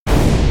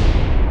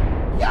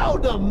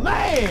the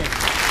man.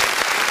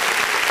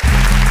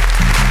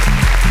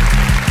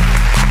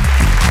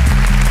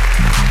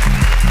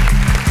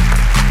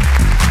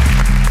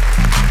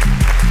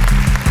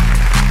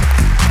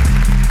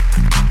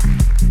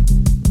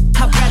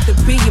 I'd rather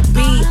be a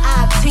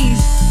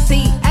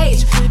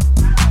B-I-T-C-H.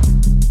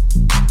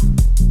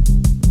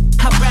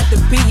 I'd rather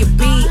be a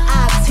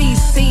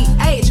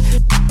B-I-T-C-H.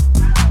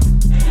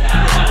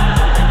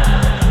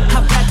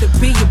 I'd rather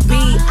be a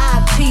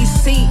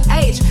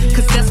B-I-T-C-H.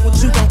 Cause that's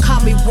what you gon'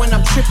 call me when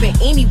I'm trippin'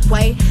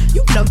 anyway.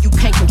 You know you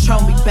can't control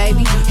me,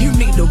 baby. You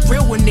need a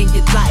real one in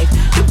your life.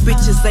 The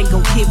bitches ain't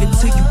gon' give it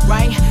to you,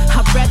 right?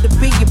 I'd rather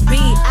be a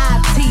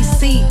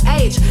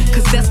B-I-T-C-H.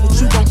 Cause that's what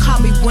you gon'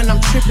 call me when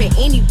I'm trippin'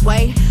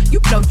 anyway.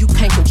 You know you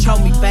can't control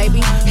me,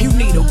 baby. You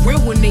need a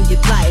real one in your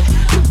life.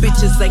 The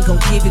bitches ain't gon'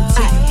 give it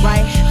to you,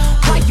 right?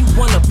 Why you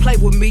wanna play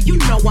with me? You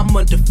know I'm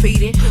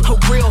undefeated. A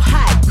real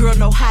hot girl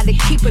know how to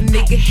keep a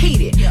nigga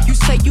heated. You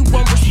say you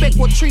won't respect,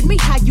 well treat me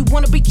how you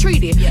wanna be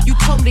treated. You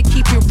told me to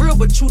keep it real,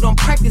 but you don't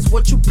practice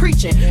what you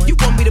preaching. You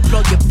want me to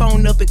blow your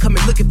phone up and come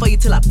and looking for you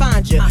till I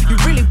find you. You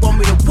really want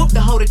me to whoop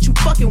the hoe that you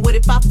fucking with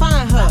if I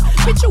find her.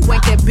 Bitch, you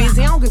ain't that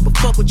busy, I don't give a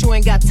fuck what you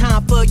ain't got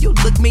time for. You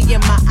look me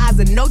in my eyes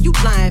and know you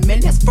lying, man,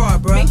 that's far,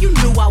 bro. Man, you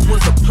knew I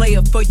was a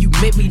player for you,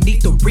 made me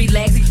need to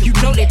relax. You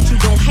know that you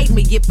gon' hate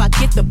me if I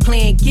get the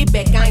plan, get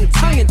back. I ain't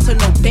turning to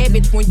no bad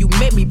bitch when you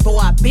met me, boy,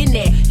 I been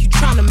there. You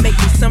tryna make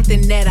me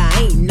something that I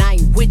ain't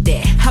with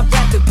that. I'd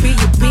rather be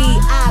a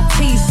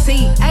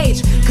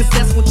B-I-T-C-H. Cause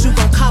that's what you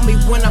gon' call me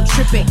when I'm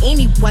trippin'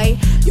 anyway.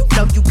 You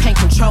know you can't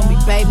control me,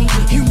 baby.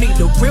 You need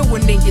a real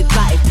one in your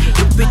life.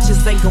 You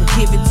bitches ain't gon'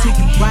 give it to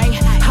you, right?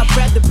 I'd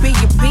rather be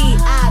a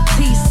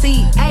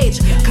B-I-T-C-H.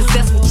 Cause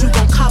that's what you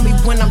gon' call me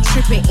when I'm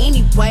trippin'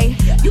 anyway.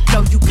 You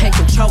know you can't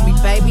control me,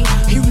 baby.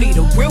 You need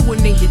a real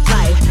one in your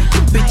life.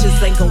 You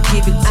bitches ain't gon'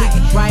 give it to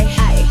you, right?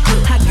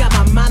 I got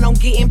my mind on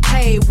getting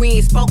paid. We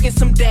ain't spoken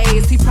some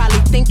days. He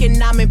probably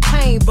thinking I'm in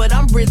pain, but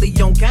I'm really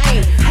on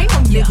game. Ain't no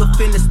nigga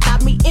finna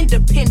stop me.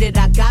 Independent,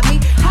 I got me.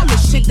 All the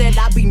shit that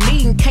I be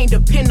needing can't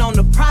depend on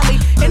the probably.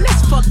 And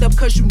that's fucked up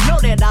cause you know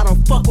that I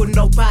don't fuck with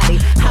nobody.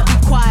 I be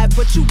quiet,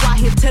 but you out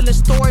here telling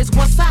stories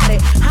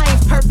one-sided. I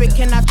ain't perfect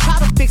and I try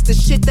to fix the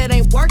shit that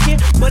ain't working,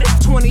 but it's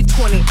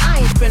 2020. I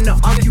ain't finna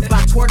argue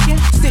about twerking.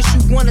 Since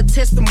you wanna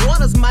test them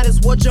waters, might as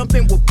well jump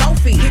in with both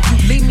feet. If you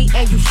leave me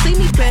and you see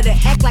me, better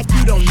act like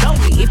you don't know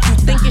me. If you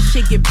think it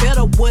shit get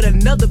better with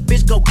another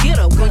bitch, go get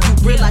her. When you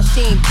realize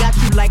she ain't got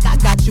you like I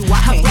got you, I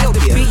can't help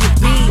you. Be a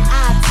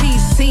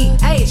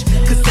B-I-T-C-H.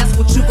 Cause that's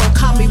what you gon'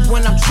 call me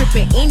when I'm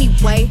trippin'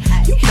 anyway.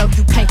 You know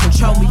you can't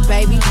control me,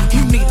 baby.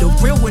 You need a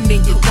real one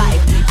in your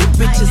life. The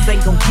bitches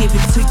ain't gon' give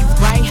it to you,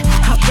 right?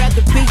 I'd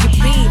rather be a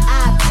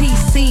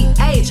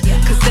B-I-T-C-H.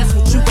 Cause that's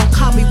what you gon'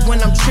 call me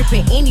when I'm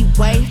trippin'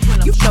 anyway.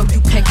 You know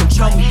you can't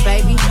control me,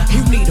 baby.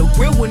 You need a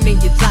real one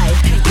in your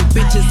life. The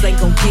bitches ain't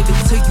gon' give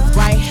it to you,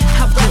 right?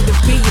 I'd rather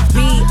be a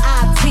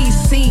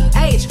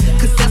B-I-T-C-H.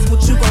 Cause that's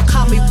what you gon'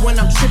 call me when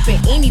I'm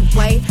trippin'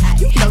 anyway.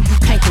 You know you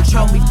can't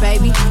control me,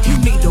 baby. You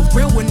need a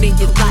real one in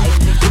your life.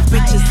 The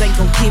bitches ain't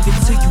gon' give it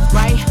to you,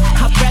 right?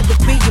 I'd rather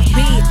be a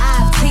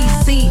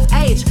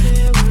B-I-T-C-H.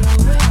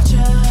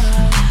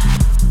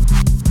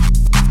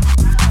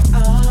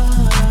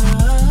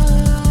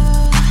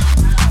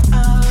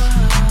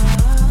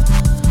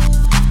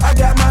 I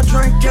got my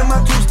drink and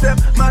my two-step,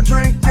 my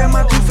drink and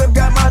my two-step,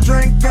 got my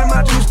drink and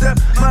my two-step,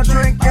 my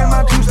drink and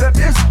my two-step.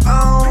 It's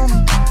on,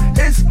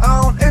 it's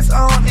on, it's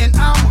on. And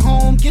I'm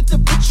home, get the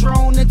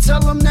Patron and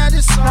tell them that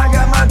it's on. I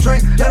got my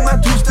drink and my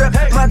two-step,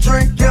 my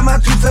drink and my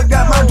two-step,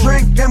 got my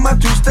drink and my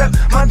two-step,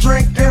 my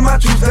drink and my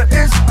two-step.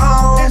 It's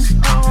on,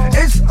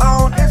 it's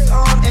on, it's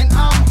on. And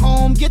I'm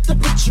home, get the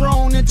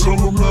Patron and tell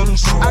them that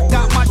it's on. I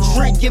got my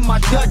drink and my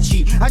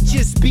Dutchie. I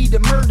just be the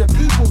murder.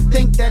 People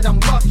think that I'm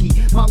lucky.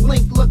 My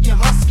link looking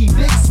husky.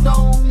 Big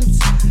stones,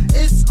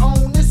 it's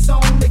on, it's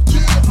on. The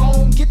kid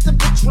home, get the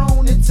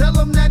Patron and tell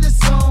them that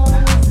it's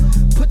on.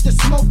 Put the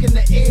smoke in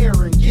the air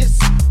and get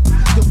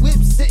the whip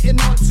sitting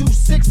on 2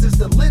 6s,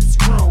 the lips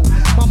grown.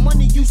 My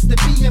money used to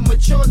be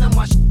immature, now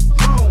my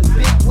grown.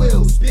 Big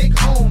wheels, big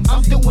homes,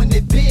 I'm doing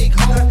it big,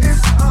 homes.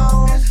 It's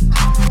on,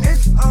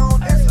 it's on,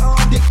 it's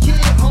on. The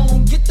kid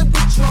home, get the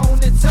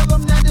Patron and tell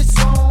them that it's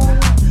on.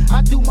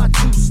 I do my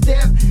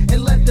two-step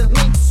and let the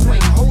link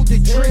swing. Hold the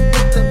drink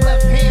with the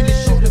left hand and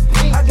show the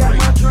pink. I got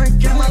my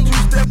drink and my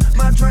two-step,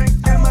 my drink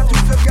and my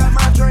two-step, got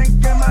my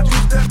drink and my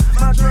two-step,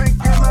 my drink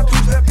and my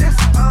two-step.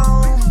 It's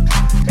on,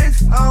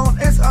 it's on,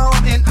 it's on.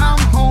 And I'm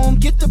home,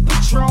 get the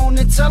Patron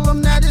and tell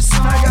them that it's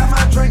on. I got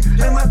my drink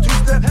and my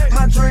two-step,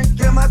 my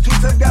drink and my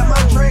two-step, got my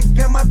drink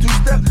and my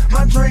two-step,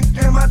 my drink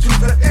and my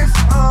two-step. It's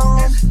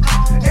on,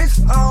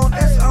 it's on,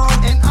 it's on.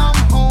 And I'm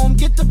home,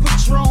 get the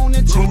Patron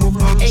and tell them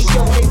that it's on. Hey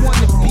yo, they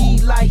wanna be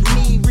like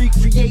me,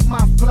 recreate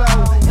my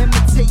flow,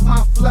 imitate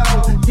my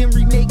flow, then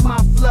remake my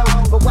flow.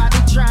 But why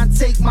they try and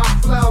take my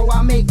flow,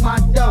 I make my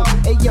dough.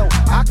 Hey yo,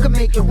 I could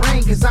make it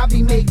rain cause I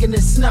be making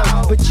it snow.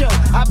 But yo,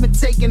 I've been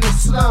taking it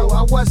slow,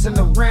 I wasn't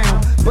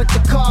around. But the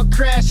car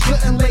crashed,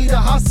 couldn't lay the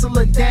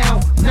hustler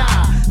down.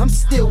 Nah, I'm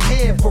still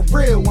here, for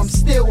real, I'm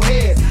still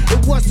here.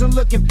 It wasn't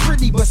looking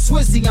pretty, but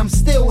Swizzy, I'm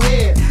still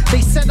here. They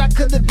said I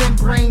could have been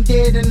brain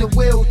dead in a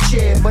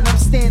wheelchair, but I'm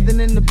standing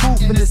in the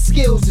booth and the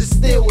skills is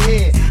still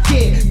here.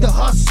 Yeah, the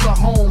hustler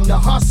home, the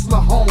hustler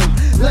home.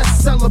 Let's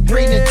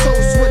celebrate and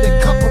toast with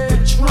a cup of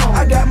Patron.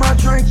 I got my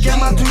drink and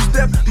my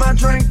two-step, my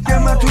drink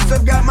and my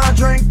two-step. Got my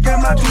drink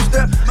and my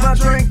two-step, my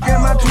drink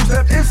and my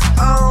two-step. It's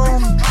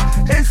on,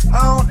 it's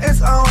on,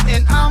 it's on.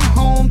 And I'm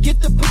home,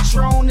 get the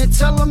Patron and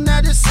tell them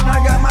that it's on.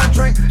 I got my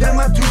drink and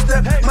my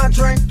two-step, my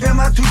drink and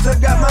my two-step.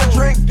 Got my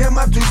drink and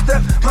my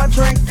two-step, my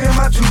drink and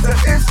my two-step.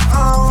 It's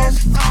on,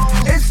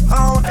 it's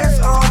on, it's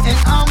on. And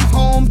I'm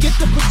home, get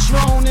the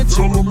Patron and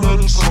tell them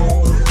that it's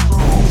on.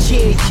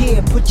 Yeah,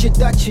 yeah, put your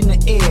Dutch in the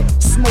air.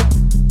 Smoke,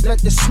 let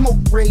the smoke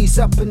raise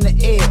up in the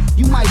air.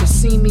 You might have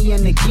seen me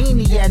in a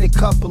guinea at a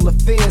couple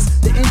of fairs.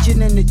 The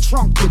engine in the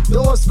trunk, the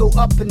doors go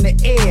up in the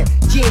air.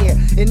 Yeah,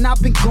 and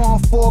I've been gone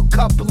for a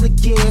couple of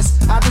years.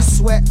 I done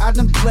sweat, I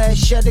done bled,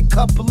 shed a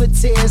couple of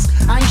tears.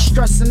 I ain't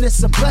stressing,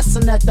 it's a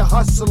blessing that the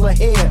hustler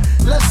here.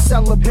 Let's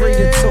celebrate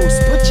a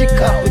toast, put your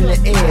cup in the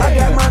air. I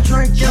got my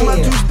drink and my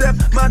two-step,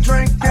 my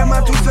drink and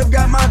my two-step.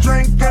 Got my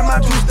drink and my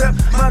two-step,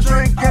 my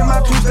drink and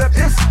my two-step.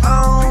 It's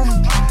on,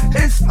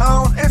 it's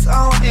on, it's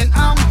on. And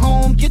I'm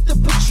home, get the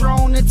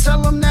Patron and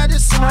tell them that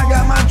it's on. I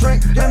got my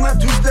drink and my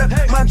two-step,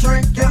 my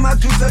drink and my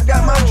two-step.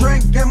 Got my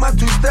drink and my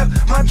two-step,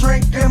 my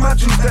drink and my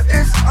two-step.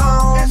 It's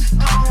on,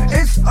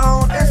 it's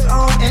on, it's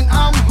on. And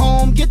I'm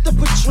home, get the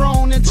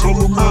Patron and tell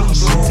them that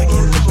it's on.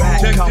 Taking the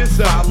back, come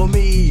follow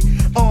me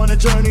on a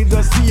journey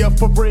to see a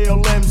for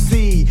real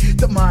MC.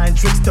 The mind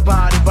tricks the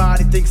body,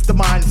 body thinks the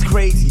mind is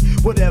crazy.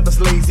 Whatever's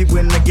lazy,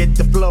 when I get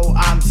the flow,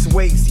 I'm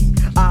Swayze.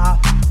 I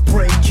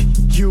break,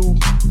 you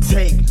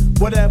take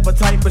whatever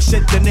type of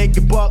shit the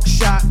nigga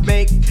buckshot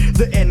make.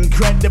 The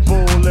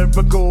incredible,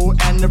 lyrical,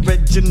 and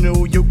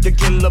original. You can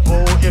kill a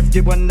bull if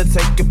you wanna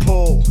take a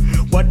pull.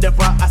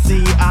 Whatever I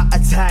see, I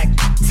attack.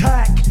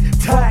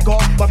 Fuck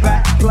off my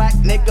back, black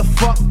nigga,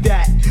 fuck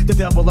that. The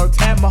devil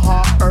lurks and my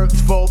heart irks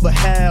for the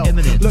hell.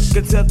 Look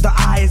into the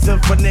eyes of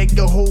a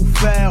nigga who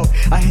fell.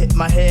 I hit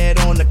my head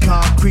on the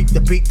concrete to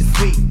beat the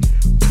feet.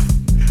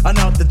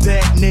 Another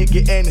dead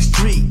nigga in the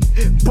street.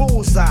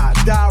 Bullseye,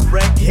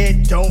 direct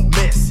hit, don't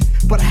miss.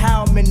 But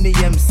how many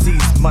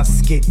MCs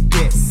must get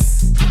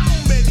this?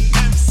 How many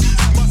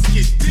MCs must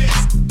get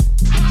this?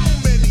 How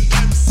many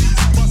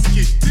MCs must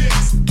get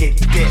this? Get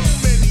this.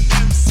 How many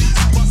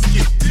MCs must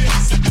get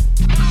this?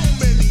 How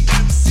many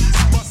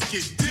MCs must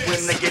get this?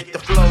 When they get the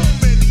flow. How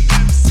many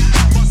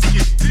MCs must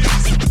get this?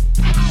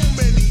 How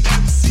many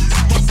MCs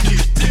must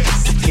get this?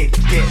 Get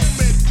this.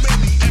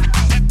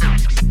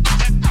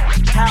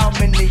 How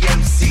many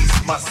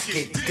MCs must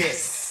get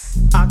this?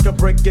 I could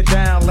break it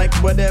down like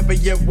whatever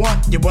you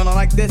want. You wanna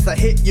like this, I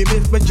hit you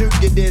miss, but you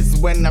get this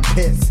when I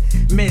piss.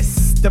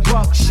 Miss the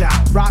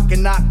buckshot,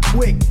 rockin' not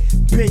quick.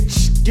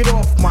 Bitch, get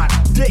off my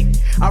dick.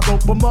 I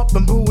rope 'em up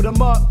and boot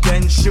 'em up,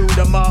 then shoot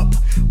 'em up.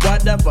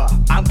 Whatever,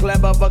 I'm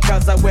clever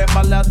because I wear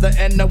my leather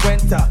in the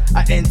winter.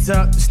 I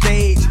enter the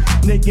stage,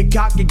 nigga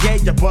cock a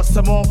gauge, I bust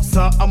some off,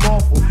 so I'm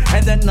awful.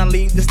 And then I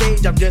leave the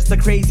stage, I'm just a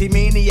crazy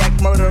maniac,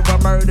 murderer,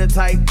 murder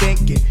type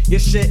thinking.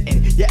 You're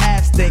shitting, your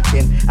ass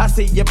thinking, I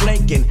see you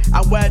blinking,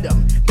 I wet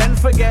him. Then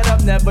forget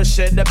him, never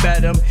should've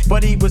bet him.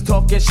 But he was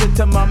talking shit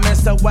to my man,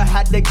 so I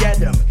had to get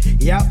him.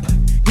 Yup,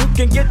 you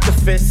can get the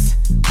fist,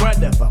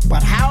 whatever.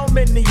 But how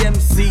many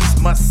MCs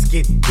must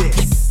get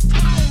this?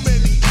 How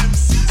many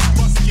MCs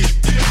must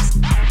get this?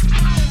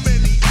 How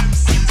many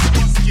MCs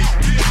must get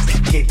this?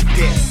 Get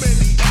this. How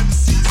many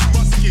MCs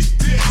must get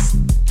this?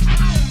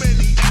 How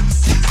many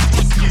MCs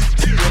must get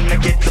this? When I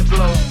get the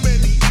flow.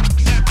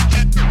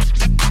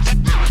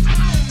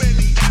 How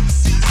many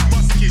MCs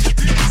must get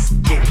this?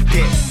 Get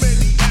this.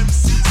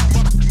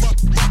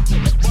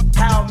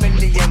 How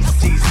many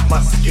MCs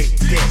must get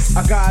this?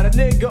 I got a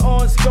nigga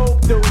on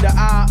scope through the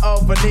eye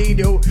of a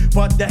needle,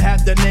 but to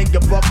have the nigga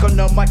buck on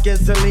the mic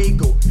is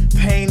illegal.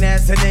 Pain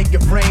as a nigga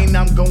brain,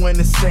 I'm going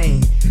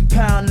insane.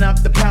 Pound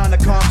up the pound, I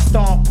can't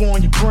stomp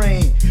on your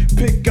brain.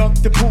 Pick up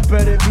the poop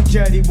at every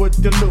jetty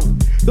with the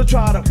loot. Don't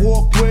try to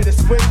walk with a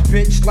switch,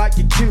 bitch, like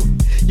you cute.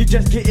 You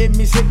just getting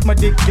me sick, my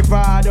dick you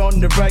ride on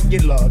the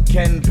regular.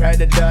 Ken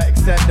Predator,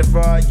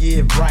 etc.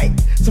 Yeah, right.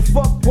 So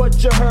fuck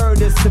what you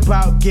heard, it's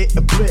about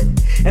getting bit.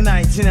 In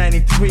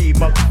 1993,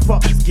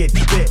 motherfuckers get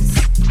this.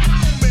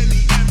 How many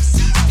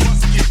MCs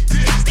must get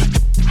this?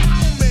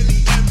 How many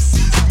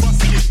MCs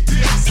must get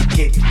this?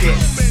 Get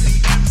this. How many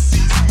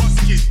MCs must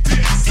get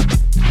this?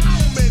 How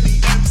many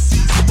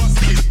MCs must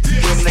get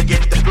this? When they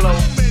get the flow.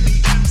 How many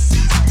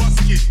MCs must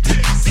get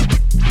this?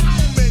 How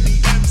many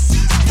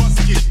MCs must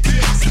get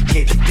this?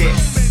 Get this.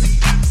 How many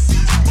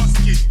MCs must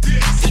get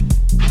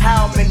this?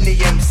 How many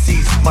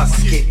MCs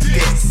must get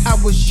this? I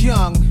was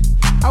young,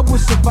 I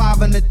was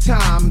surviving the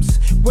times,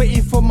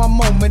 waiting for my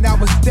moment, I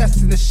was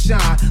destined to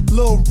shine.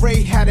 Lil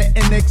Ray had an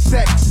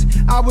NXX,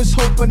 I was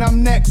hoping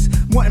I'm next,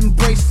 wanting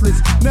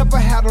bracelets, never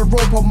had a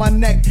rope on my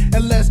neck,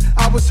 unless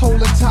I was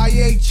holding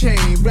Taye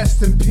chain,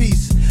 rest in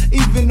peace.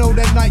 Even though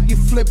that night you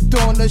flipped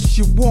on us,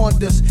 you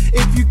warned us.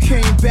 If you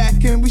came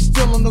back and we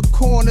still in the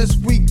corners,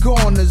 we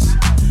goners.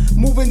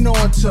 Moving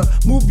on to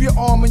move your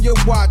arm and your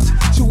watch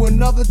to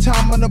another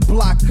time on the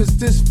block. Cause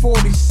this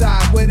 40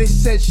 side where they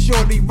said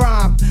shorty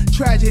rhyme.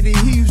 Tragedy,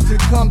 he used to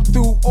come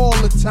through all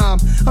the time.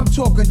 I'm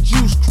talking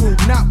Juice Crew,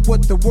 not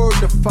what the word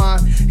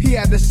defined. He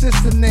had a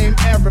sister named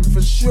Erin,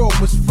 for sure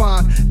was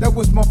fine. That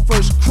was my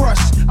first crush.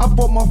 I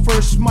bought my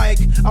first mic,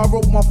 I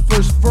wrote my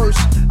first verse.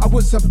 I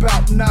was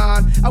about 9,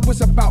 I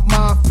was about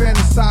mine,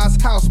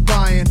 fantasized house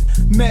buying.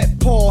 Met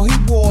Paul, he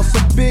wore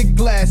some big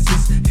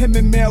glasses. Him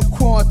and Mel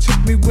Quan took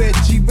me where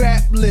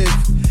G-Rap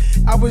lived.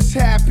 I was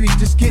happy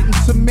just getting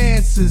some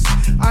answers.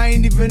 I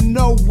ain't even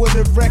know what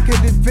a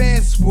record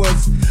advance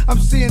was. I'm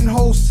seeing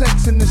whole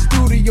sex in the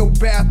studio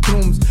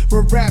bathrooms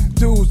with rap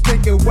dudes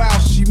thinking, wow,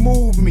 she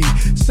moved me.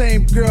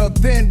 Same girl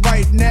then,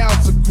 right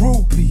now's a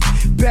groupie.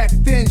 Back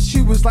then,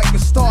 she was like a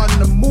star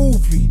in a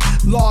movie.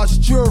 Large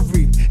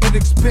jewelry and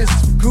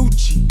expensive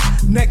Gucci.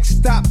 Next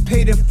stop,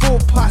 paid in full,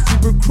 posse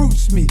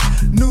recruits me.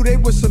 Knew they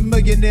were some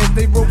millionaires,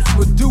 they ropes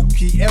with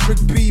Dookie. Eric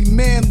B.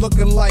 Man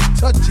looking like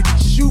touchy,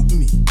 shoot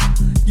me.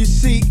 You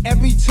see,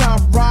 every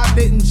time Rod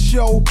didn't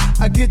show,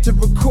 I get to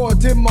record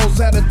demos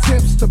at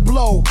attempts to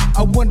blow.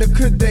 I wonder,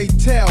 could they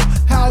tell?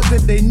 How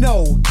did they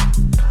know?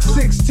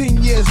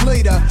 16 years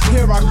later,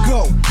 here I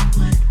go.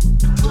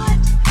 What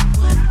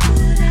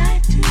would I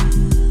do?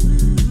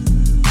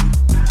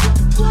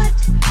 What would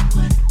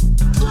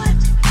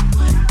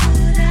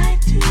I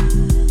do?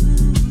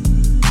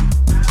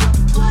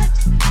 What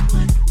would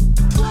I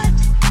do? What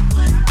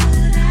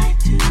would I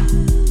do?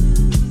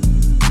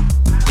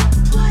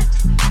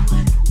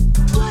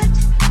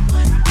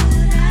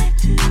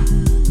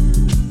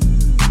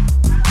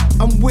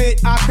 I'm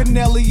with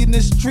Acanelli in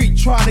the street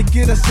trying to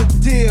get us a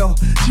deal.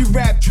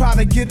 G-Rap trying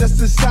to get us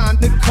to sign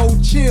the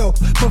Code Chill.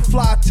 But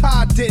Fly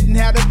Ty didn't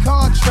have the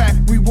contract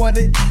we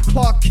wanted.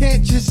 Clark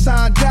Kent just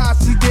signed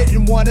us, he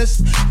didn't want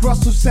us.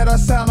 Russell said I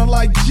sounded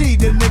like G,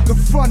 the nigga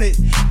fronted.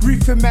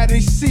 Reef and Matt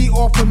AC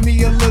offered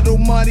me a little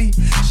money.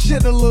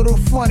 Shit a little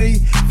funny,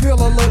 feel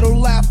a little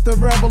laughter.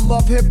 Ever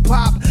love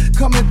hip-hop,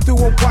 coming through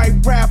a white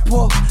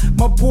rapper.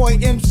 My boy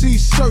MC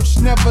Search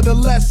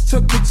nevertheless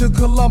took me to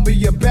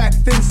Columbia. Back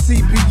then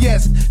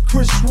CBS,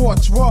 Chris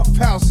Schwartz, Rough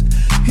House.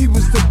 He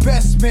was the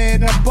best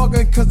man. I'm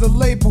bugging cause the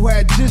label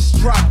had just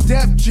dropped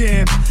Def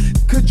Jam.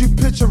 Could you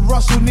picture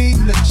Russell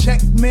needing a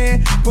check,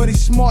 man? But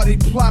he's smart, he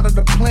plotted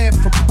a plan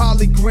for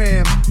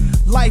Polygram.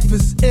 Life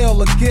is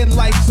ill, again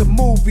life's a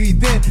movie.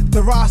 Then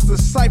the roster,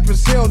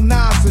 Cypress Hill,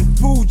 Nas and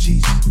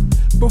Fugees.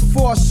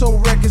 Before I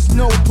sold records,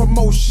 no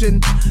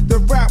promotion. The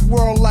rap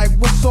world like,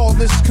 what's all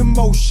this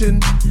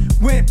commotion?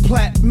 Went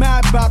plat,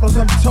 mad battles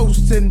I'm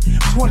toasting.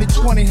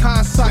 2020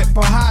 hindsight,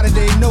 but how did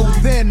they know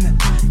then?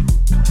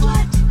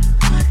 What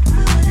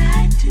would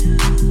I do?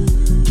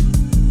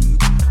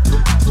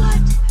 What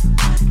would I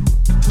do?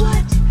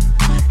 What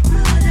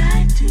would I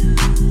do?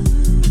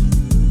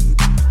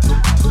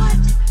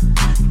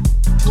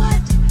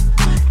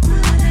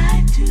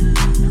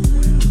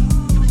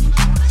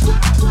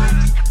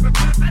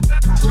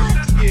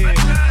 Yeah,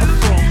 I'm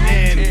from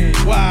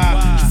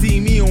NY. See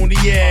me on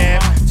the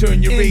app.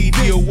 Turn your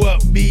radio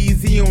up,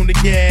 BZ on the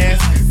gas.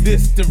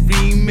 This the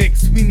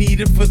remix we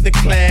needed for the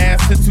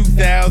class. The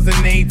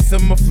 2008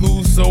 summer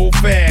flew so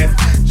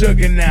fast.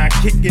 Juggernaut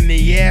kicking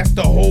the ass,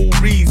 the whole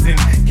reason.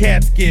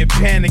 Cats get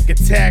panic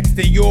attacks,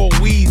 they all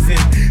wheezing.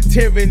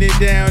 Tearing it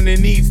down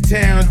in each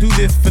town. Do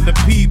this for the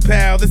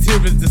P-Pal, this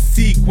here is the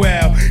sequel.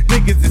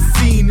 Niggas is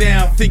seen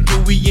now,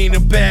 thinking we ain't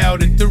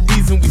about it. The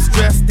reason we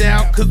stressed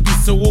out, cause we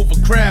so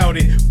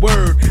overcrowded.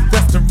 Word,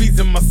 that's the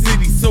reason my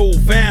city's so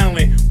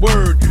violent.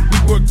 Word, we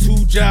work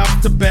 2 jobs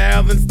to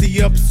balance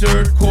the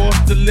absurd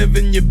cost of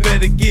living. You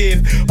better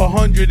give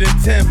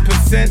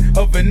 110%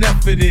 of an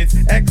effort. It's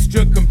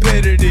extra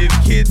competitive.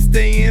 Kids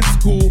stay in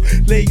school,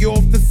 lay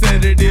off the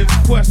sedatives,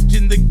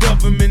 question the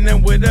government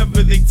and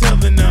whatever they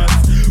telling us.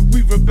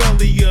 We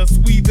rebellious,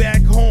 we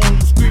back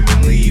home,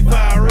 screaming leave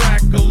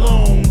Iraq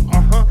alone.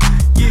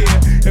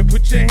 Yeah, and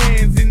put your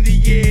hands in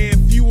the air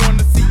if you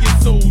wanna see your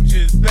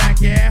soldiers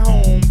back at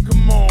home.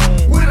 Come on.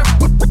 Where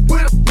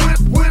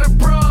the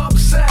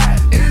Bronx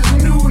at? Is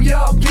New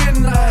York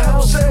in the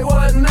house? Say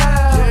what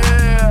now?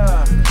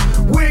 Yeah.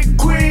 Where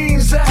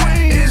Queens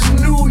at? Is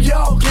New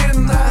York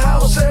in the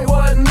house? Say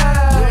what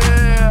now?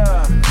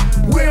 Yeah.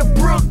 Where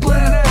Brooklyn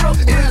at?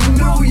 Is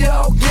New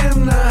York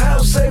in the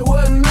house? Say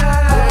what now?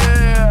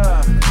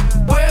 Yeah.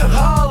 Where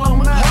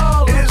Harlem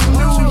at? Is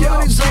New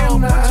York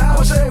in the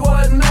house? Say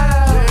what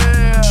now?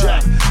 Yeah.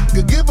 Check.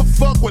 Could give a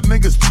fuck what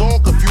niggas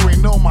talk if you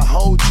ain't know my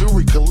whole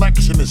jewelry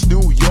collection is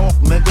New York,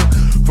 nigga.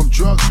 From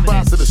drug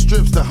spots to the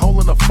strips to hole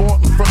in the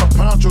fort in front of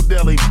Poncho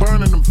Deli,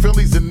 burning them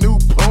Phillies and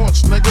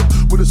Newports, nigga.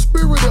 With a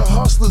spirit of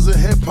hustlers and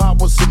hip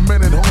hop was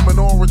cemented, home and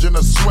orange and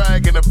a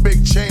swag and a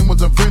big chain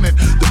was invented.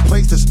 The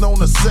place that's known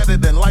to set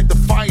it and light the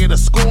fire to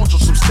scorch, or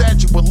some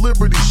Statue of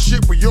Liberty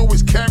shit. We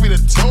always carry the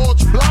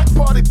torch. Block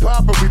party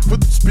popper, we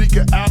put the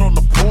speaker out on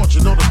the porch.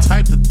 You know the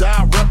type to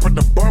die, reppin'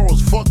 the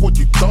boroughs. Fuck what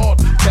you thought.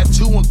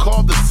 Tattoo and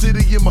carved the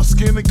city in my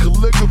skin and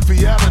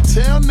calligraphy. Out of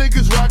town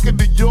niggas rockin'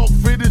 the York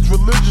vintage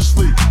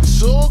religiously.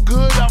 It's all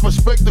good, I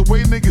respect the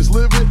way niggas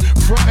live it.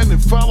 frontin'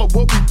 and follow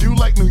what we do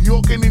like New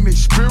York and in the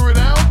spirit.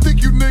 I don't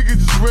think you niggas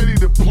is ready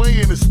to play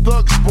in this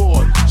thug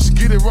sport. Just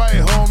get it right,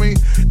 homie.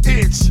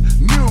 It's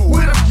New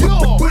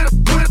York. Where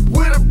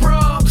the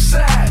Bronx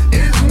at?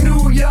 It's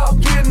New York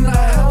in the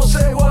house.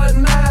 Say what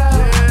now?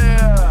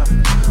 Yeah.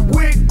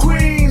 Where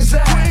Queens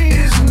at?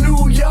 It's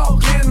New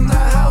York in the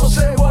house.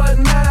 Say what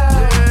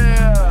now?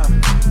 Yeah.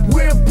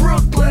 Where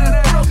Brooklyn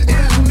at?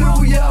 It's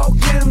New York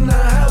in the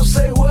house.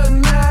 Say what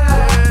now?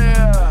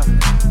 Yeah.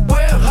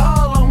 Where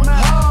Harlem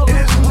at?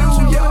 It's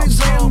New York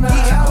in the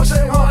house.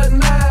 Say what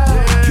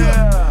now?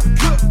 Yeah.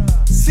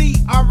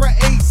 C-R-A-C-K-K.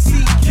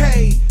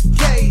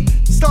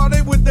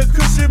 Started with the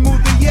cushion,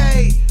 move the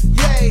yay.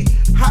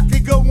 I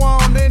could go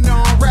on and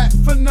on, rap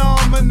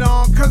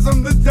phenomenon, cause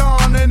I'm the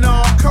dawn and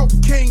all.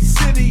 Cocaine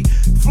City,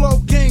 flow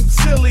game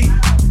silly.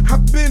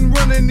 I've been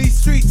running these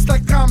streets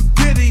like I'm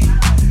Diddy.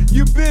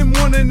 You been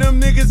one of them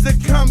niggas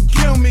that come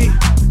kill me,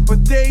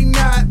 but they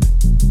not,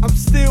 I'm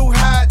still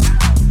hot.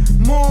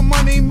 More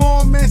money,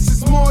 more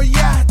messes, more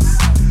yachts.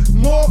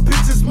 More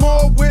bitches,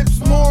 more whips,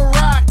 more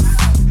rocks.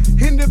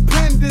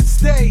 Independence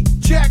Day,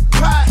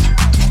 jackpot.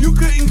 You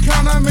couldn't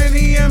count how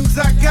many M's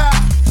I got.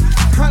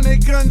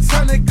 100 guns,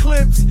 100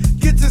 clips,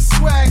 get your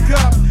swag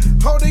up.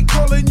 Oh, they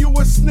calling you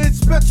a snitch,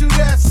 bet you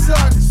that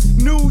sucks.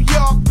 New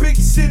York, big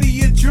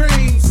city of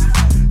dreams.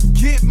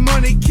 Get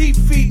money, keep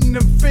feeding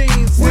them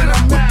fiends. Where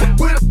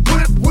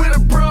the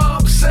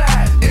Bronx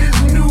at?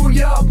 It's New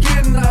York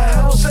in the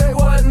house. Say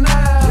what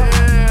now?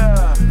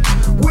 Yeah.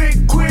 Where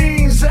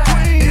Queens at?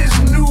 It's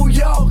New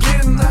York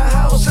in the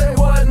house. Say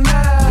what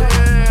now?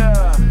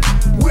 Yeah.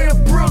 Where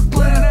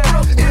Brooklyn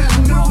at? It's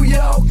New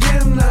York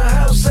in the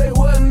house. Say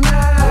what now?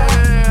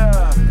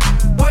 Yeah.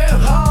 Where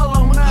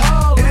Harlem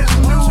at? It's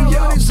New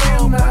York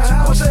in the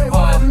house. Say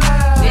what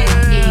now?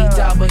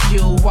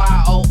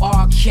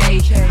 N-E-W-Y-O-R-K.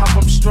 I'm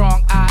from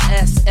strong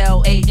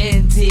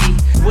I-S-L-A-N-D.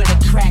 Where the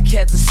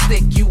crackheads will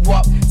stick you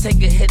up.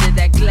 Take a hit of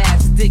that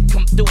glass dick,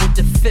 come through with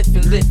the fifth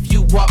and lift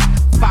you up.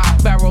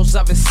 5 barrels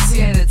of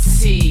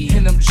insanity.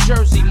 And them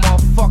Jersey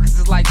motherfuckers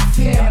is like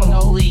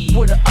family.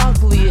 Where the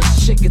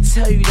ugliest chick can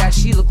tell you that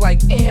she look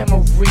like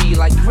Anne-Marie.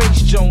 Like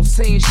Grace Jones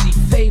saying she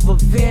favor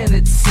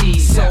vanity.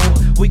 So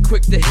we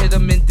quick to hit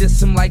them and diss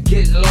them like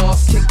get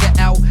lost. Kick her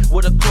out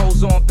with her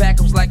clothes on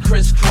backwards like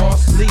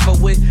crisscross. Leave her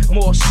with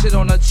more shit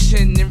on her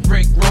chin than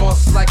Rick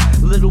Ross. Like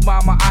little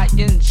mama, I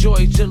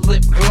enjoyed your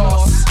lip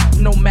gloss.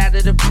 No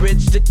matter the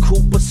bridge, the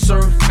Cooper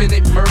surfing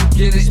it,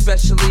 murking it.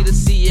 Especially the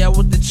CL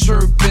with the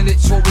chirp in it.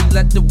 Before we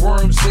let the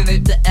worms in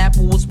it, the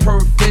apple was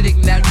perfect.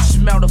 Now you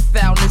smell the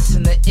foulness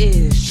in the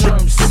air,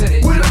 germs in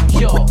it. Where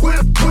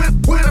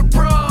the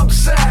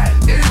Bronx at?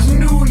 It's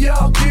New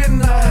York in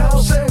the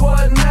house. Say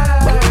what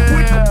now?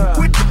 Yeah.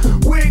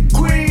 Where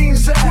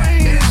Queens at?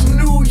 It's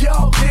New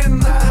York in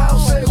the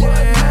house. Say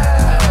what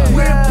now?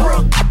 Where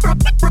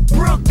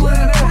Brooklyn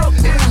at?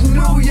 It's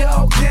New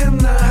York in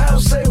the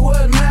house. Say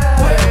what now?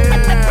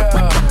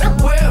 Yeah.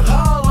 Where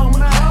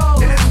Harlem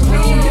at? It's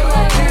New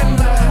York in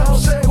the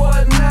house. Say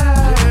what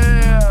now?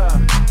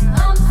 Yeah.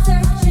 I'm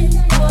searching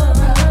for a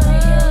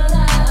real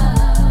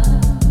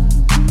love,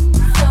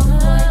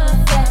 someone to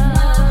set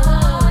my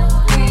heart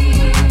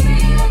free.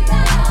 Real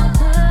love. I'm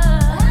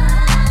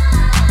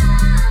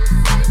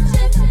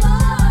searching for a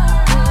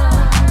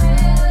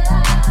real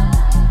love.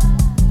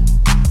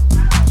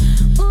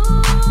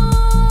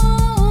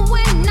 Ooh,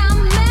 when I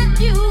met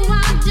you,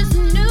 I just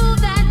knew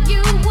that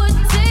you would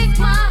take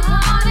my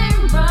heart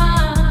and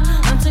run.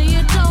 Until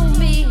you told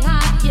me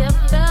how you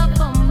felt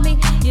for me,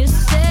 you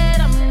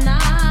said I'm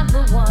not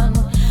the one.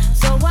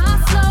 So I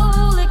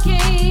slowly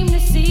came to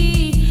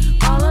see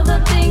all of the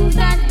things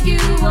that you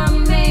were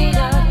made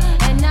of.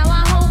 And now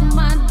I hope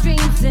my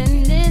dreams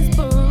and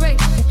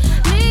inspiration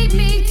lead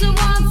me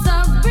towards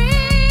a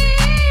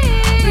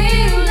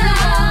real love.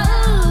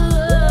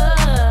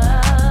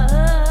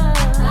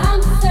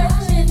 I'm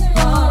searching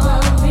for a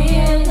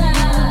real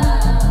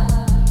love,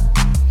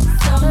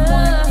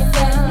 someone to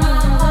set my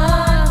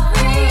heart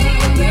free.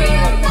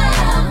 Real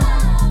love.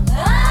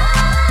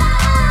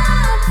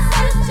 I'm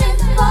searching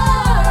for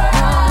a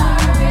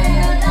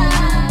real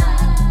love.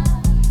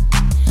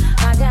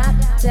 I got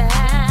to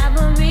have a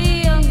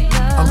real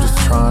love. I'm just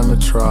trying to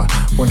try.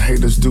 When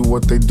haters do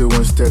what they do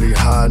instead of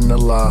hiding a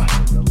lie.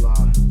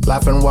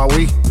 Laughing while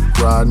we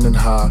riding and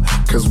high.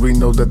 Cause we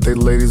know that they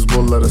ladies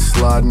will let us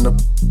slide in the.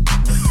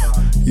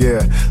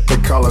 Yeah, they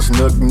call us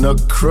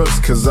Nook Crooks.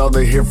 Cause all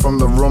they hear from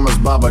the room is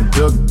Baba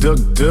Duck.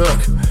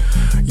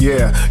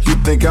 Yeah, you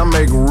think I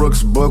make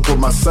Rook's book with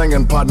my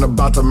singing partner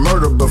about to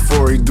murder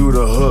before he do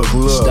the hook.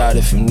 Look.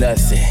 Started from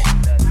nothing.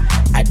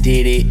 I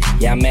did it.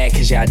 Y'all mad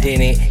cause y'all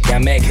didn't. Y'all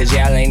mad cause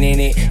y'all ain't in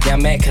it. Y'all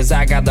mad cause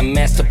I got the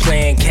master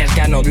plan. Cash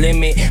got no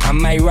limit. I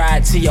might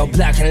ride to your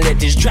block and let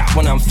this drop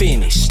when I'm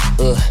finished.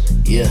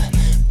 Yeah.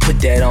 Put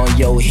that on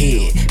your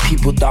head.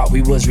 People thought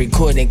we was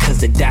recording cause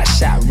the dot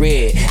shot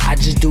red. I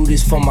just do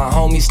this for my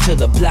homies till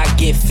the block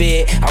get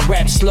fed. I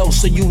rap slow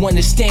so you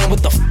understand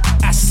what the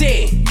I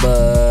said.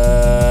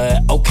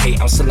 But okay,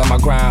 I'm still on my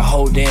grind,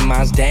 holding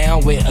mines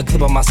down with a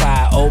clip on my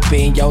side.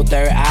 Open your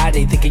third eye,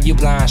 they thinking you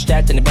blind.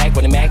 Strapped in the back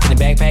with a Mac in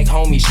the backpack,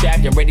 homie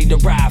strapped and ready to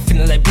ride.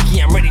 Feeling like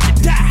Biggie, I'm ready to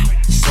die.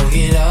 So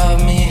get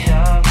off me,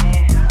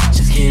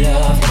 just get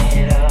off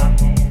me.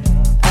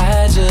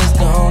 I just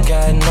don't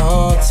got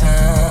no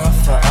time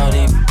for all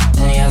these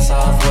niggas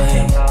off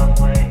way.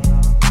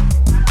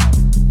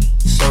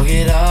 So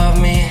get off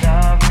me,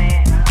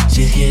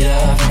 just get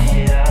off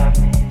me.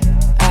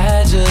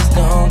 I just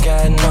don't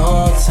got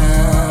no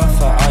time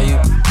for all you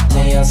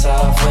niggas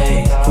off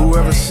way.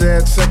 Whoever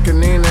said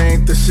Seconina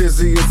ain't the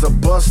shizzy is a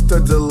Buster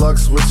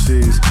Deluxe with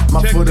cheese.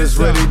 My foot is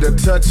ready to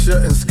touch ya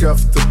and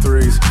scuff the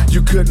threes.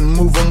 You couldn't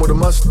move them with a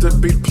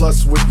mustard beat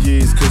plus with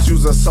yeast. Cause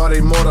you's a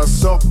Saudi Mora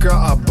Soca,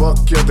 I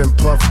buck ya then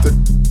puff the.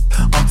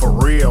 I'm for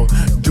real,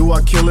 do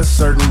I kill it?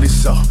 Certainly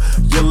so.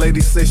 Your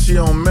lady say she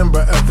don't remember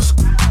ever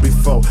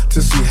before.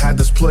 Till she had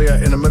this player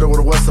in the middle of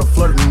the west of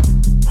flirting.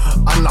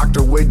 I knocked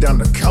her way down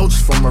the couch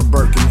from her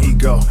Birkin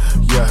ego.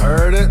 You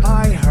heard it?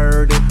 I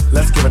heard it.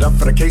 Let's give it up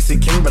for the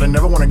KC King, but I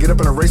never wanna get up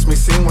and erase me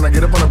scene. When I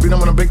get up on a beat, I'm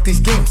gonna bake these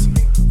schemes.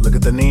 Look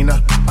at the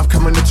Nina, I'm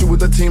coming at you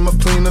with a team of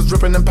cleaners,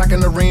 dripping and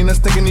packing arenas,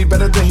 thinking he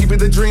better than he be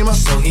the dreamer.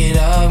 So get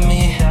off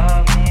me,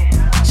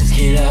 just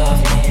get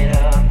off me.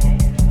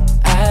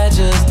 I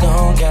just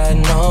don't got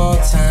no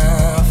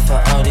time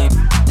for all these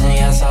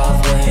niggas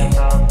off way.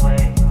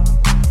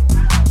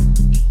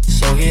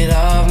 So get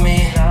off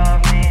me,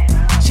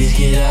 just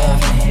get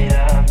off me.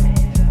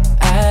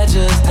 I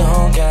just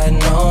don't got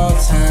no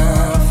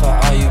time for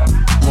all you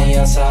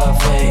niggas off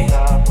way.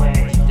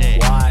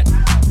 What?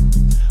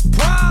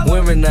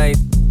 Women ain't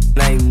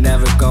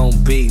never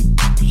gon' be.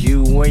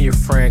 You and your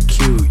friend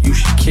cute, you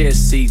should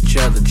kiss each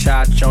other.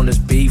 Chotch on this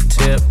beef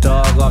tip,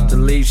 dog off the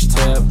leash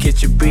tip.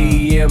 Get your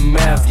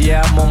BMF,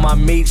 yeah, I'm on my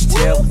meats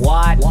tip.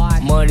 What?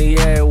 Money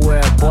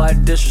everywhere, boy,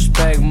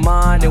 disrespect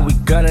mine and we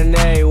gunning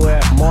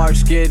everywhere.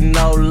 Mark's getting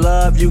no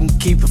love, you can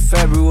keep it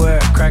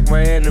February. Crack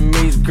my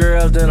enemies,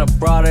 girls, then I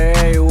brought her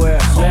everywhere.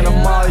 Man,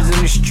 I'm always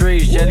in the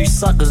streets, yeah, these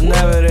suckers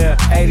never there.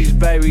 80s,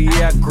 baby,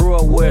 yeah, I grew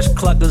up with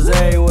cluckers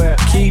everywhere.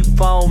 Keep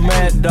on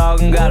mad,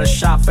 dog, and got a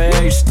shot for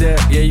every step.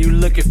 Yeah, you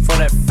looking for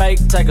that fake,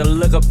 take a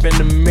look up in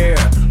the mirror.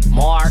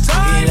 Mark,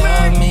 get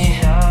off me,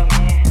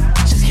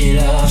 just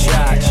get off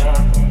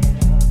me.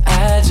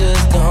 I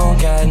just don't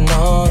got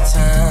no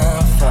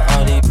time for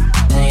all these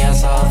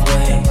niggas off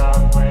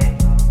way.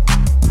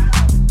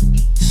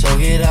 So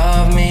get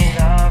off me,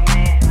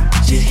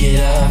 just get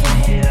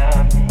off me.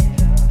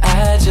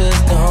 I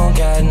just don't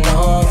got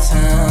no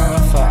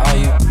time for all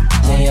you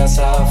niggas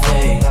off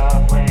way.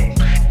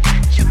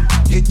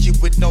 Hit you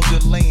with no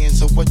delaying,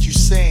 so what you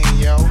saying,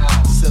 yo?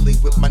 Silly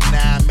with my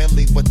 9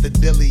 milli, what the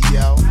dilly,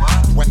 yo?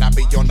 When I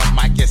be on the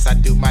mic, yes, I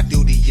do my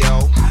duty,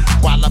 yo.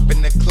 While up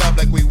in the club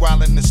like we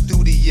while in the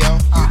studio.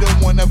 You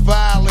don't wanna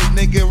violate,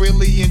 nigga,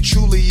 really and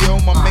truly, yo.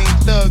 My main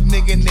thug,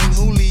 nigga named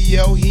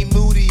Julio, he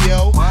moody,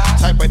 yo.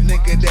 Type of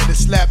nigga that'll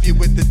slap you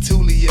with the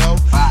tulio.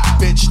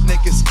 Bitch,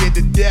 nigga scared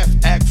to death,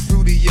 act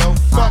fruity, yo.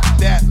 Fuck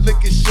that,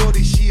 look at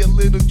shorty, she a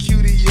little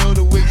cutie, yo.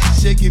 The way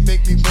she shake it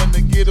make me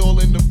wanna get all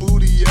in the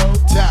booty, yo.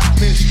 Top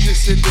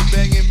mistress in the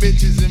banging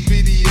bitches and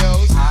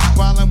videos.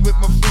 While I'm with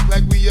my freak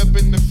like we up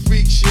in the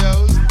freak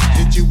shows.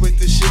 Hit you with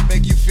the shit,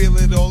 make you feel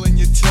it all in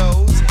your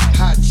toes.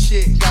 Hot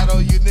shit, got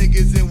all you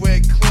niggas in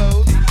wet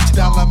clothes.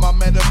 Style like my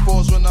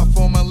metaphors when I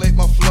formulate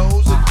my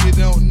flows. If you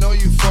don't know,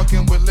 you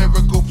fucking with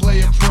lyrical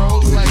player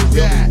pros like that. Do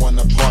you really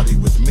wanna party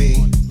with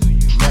me?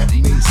 Let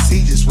me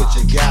see just what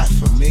you got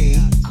for me.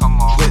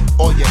 Put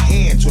all your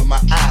hands where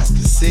my eyes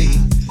can see.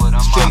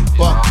 Straight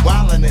buck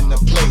wildin' in the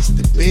place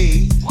to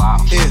be.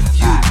 If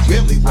you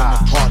really wanna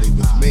party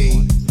with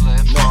me,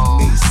 let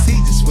me see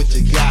just what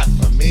you got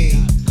for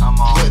me.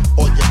 Put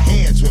all your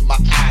hands where my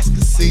eyes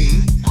can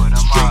see.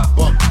 Straight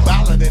buck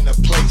wildin' in the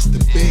place to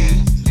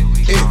be.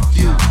 If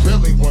you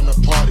really wanna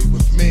party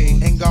with me,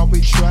 ain't God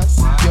we trust.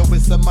 Yo,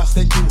 it's a must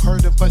that you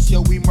heard of us,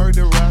 yo, we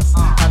murder us.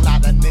 A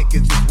lot of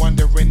niggas is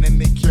wondering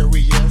and they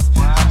curious.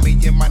 I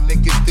mean, yeah, my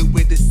niggas do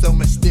it, it's so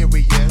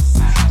mysterious.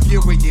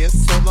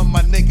 Furious, all of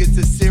my niggas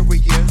is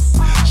serious.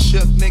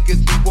 Shook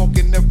niggas be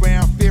walking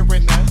around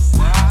fearing us.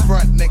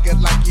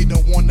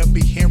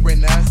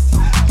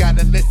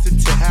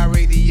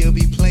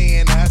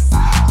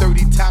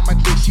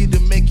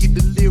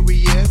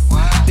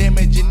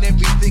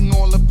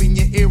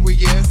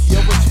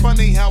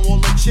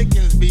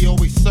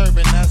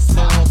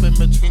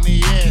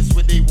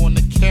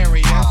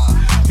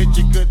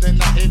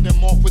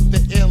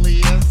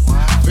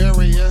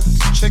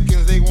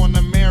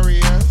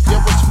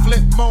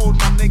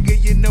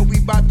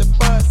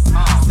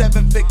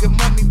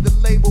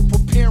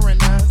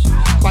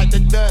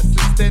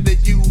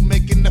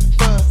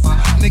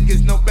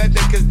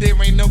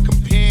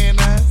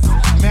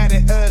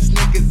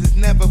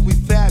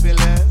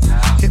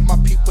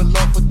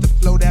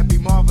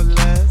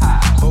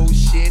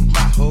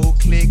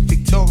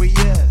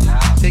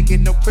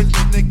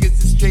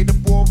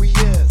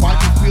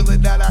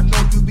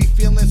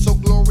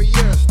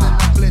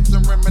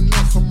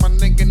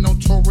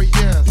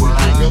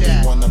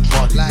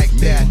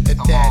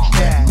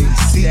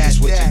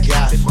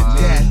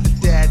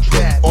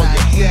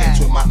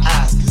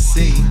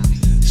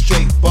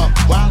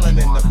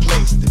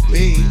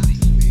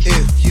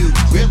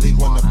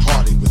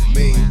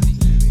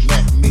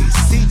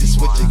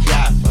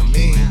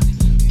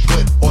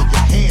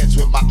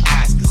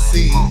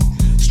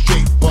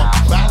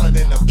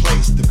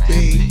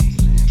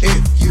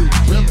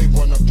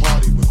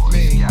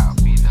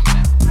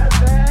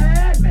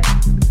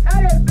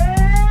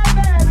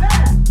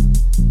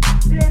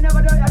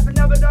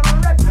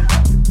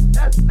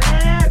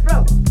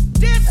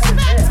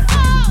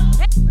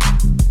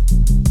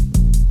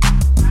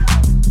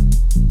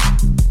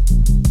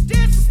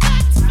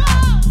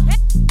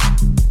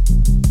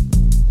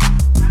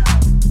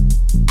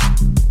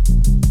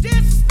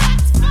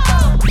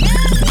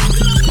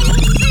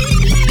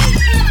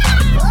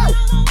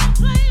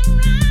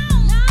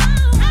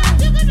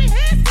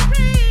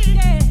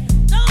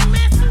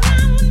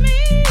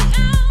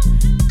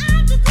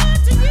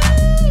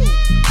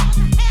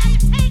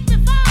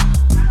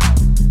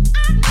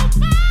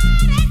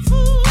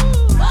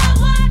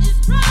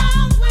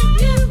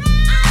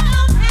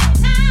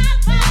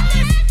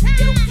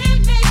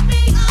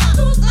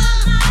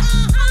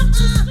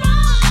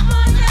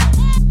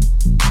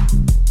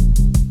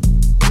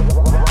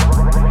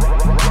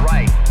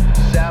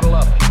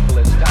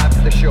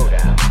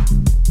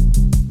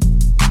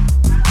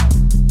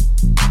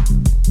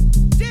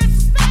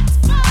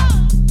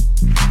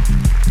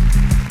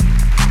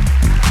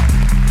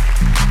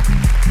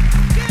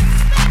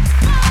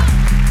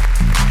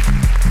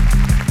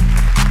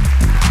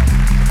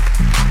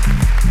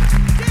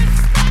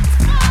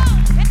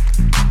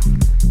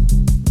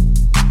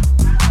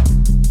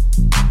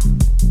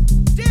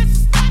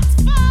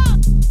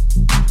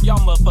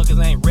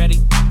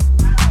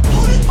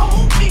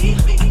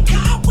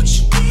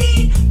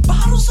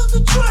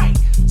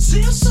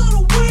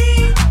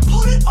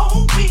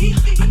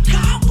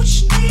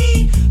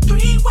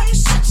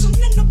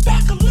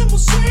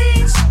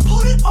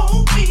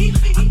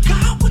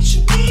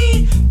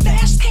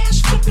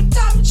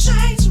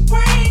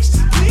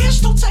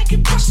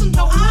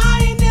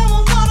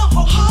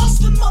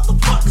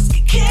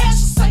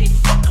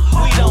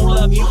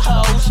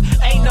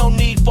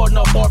 for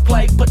no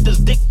foreplay. Put this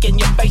dick in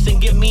your face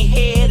and give me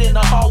head in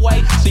the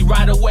hallway. See,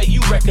 right away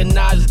you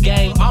recognize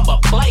game, I'm a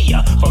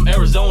player. From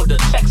Arizona to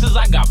Texas,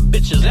 I got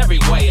bitches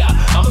everywhere.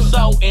 I'm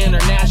so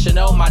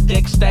international, my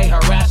dick stay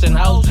harassing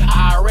hoes.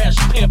 IRS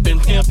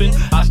pimping,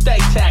 I stay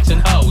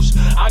taxing hoes.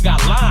 I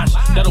got lines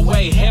that'll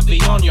weigh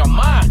heavy on your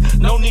mind.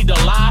 No need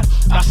to lie,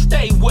 I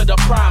stay with a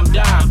prime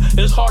dime.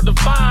 It's hard to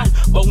find,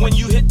 but when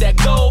you hit that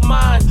gold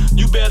mine,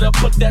 you better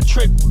put that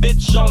trick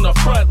bitch on the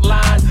front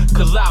line.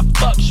 Cause I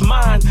fucks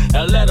mine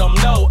and let them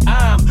know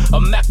I'm a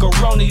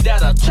macaroni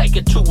that'll take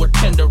it to a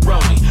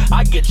tenderoni.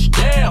 I get you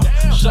down,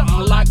 something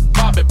like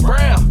Bobby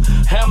Brown.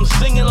 Have them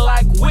singing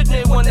like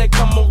Whitney when they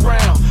come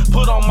around.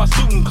 Put on my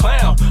suit and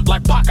clown,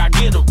 like Pac I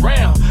get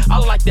around. I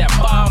like that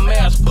bomb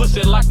ass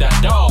pussy like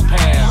that dog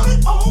pound. Put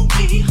it on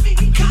me,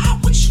 I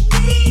got what you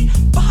need.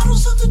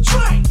 Bottles of the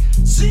drink,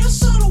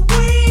 zits of the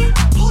weed.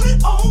 Put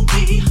it on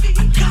me,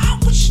 I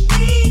got what you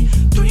need.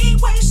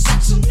 Three-way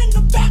sexing in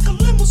the back of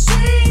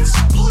limousines.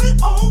 Put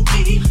it on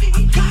me,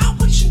 I got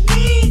what you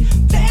need.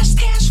 Fast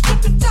cash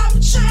flipping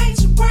diamond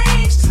chains and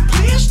rings.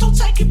 Please don't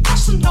take it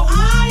personal,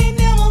 I ain't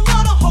never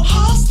let a hoe.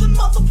 Hustling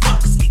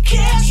motherfuckers get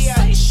cash,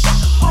 say shut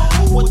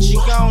hoe. What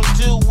you gon'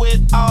 do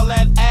with all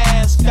that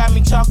ass? Got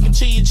me talking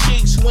to your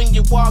cheeks when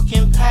you're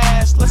walking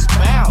past. Let's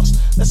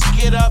bounce, let's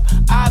get up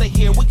out of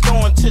here. We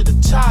going to the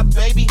top,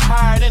 baby,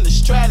 higher than the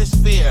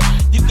stratosphere.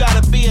 You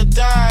gotta be a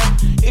dime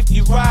if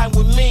you ride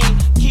with me.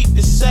 Keep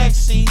it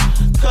sexy,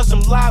 cause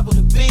I'm liable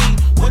to be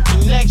with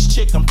the next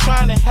chick I'm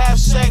trying to have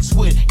sex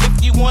with.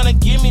 If you wanna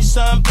give me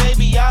some,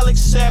 baby, I'll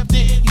accept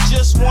it. You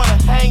just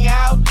wanna hang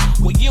out?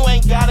 Well, you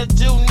ain't gotta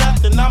do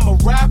nothing. I'm a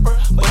rapper,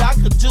 but I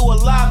could do a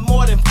lot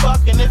more than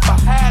fucking if I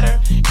had her.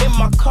 In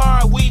my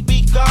car, we'd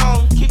be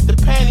gone. Keep the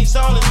panties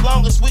on as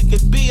long as we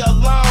could be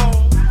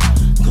alone.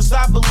 Cause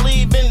I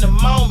believe in the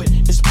moment,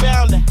 it's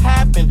bound to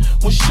happen.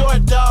 When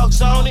short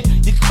dogs on it,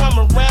 you come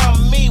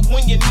around me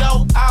when you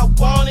know I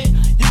want it.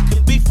 You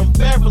could be from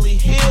Beverly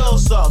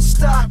Hills or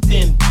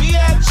Stockton,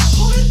 bitch.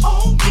 Put it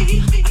on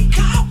me, I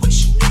got what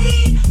you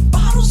need.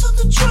 Bottles of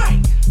the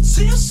drink,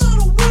 zits of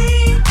the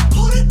weed.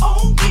 Put it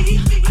on me,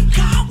 I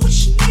got what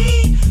you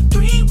need.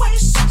 Three-way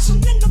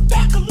sexing in the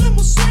back of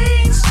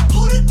limousines.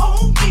 Put it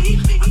on me,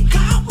 I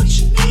got what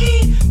you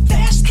need.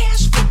 Fast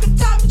cash flipping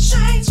diamond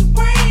chains and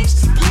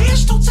rings.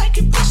 Please don't take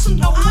it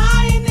personal,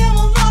 I ain't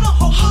never let a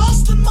hoe.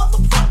 Hustling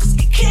motherfuckers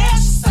get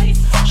cash, say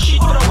fuck. She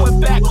throw it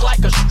back like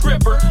a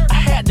stripper, I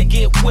had to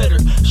get with her.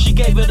 She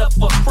gave it up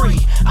for free,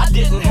 I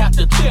didn't have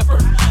to tip her.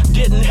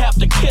 Didn't have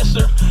to kiss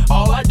her,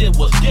 all I did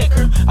was dick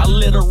her. I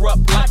lit her up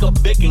like a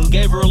bick and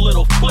gave her a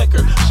little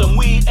flicker. Some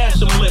weed and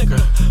some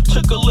liquor.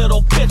 Took a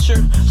little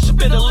picture,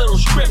 spit a little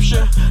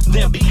scripture,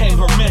 then became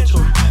her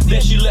mentor.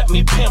 Then she let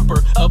me pimp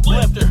her,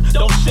 uplift her,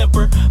 don't simp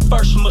her.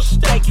 First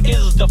mistake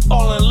is to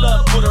fall in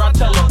love with her. I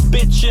tell her,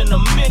 bitch, in a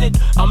minute,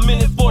 I'm in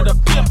it for the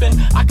pimping.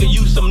 I could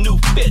use some new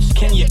fits,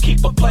 can you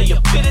keep a player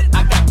fitted?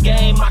 I got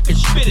game, I can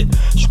spit it,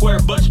 square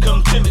butts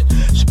come timid.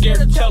 Scared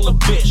to tell a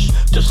bitch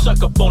to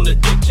suck up on the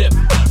dick tip.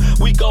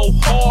 We go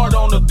hard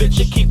on a bitch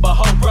and keep a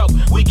hoe broke.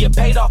 We get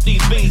paid off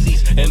these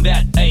beezies, and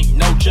that ain't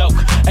no joke.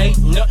 Ain't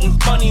nothing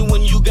funny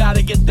when you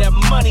gotta get that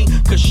money.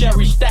 Cause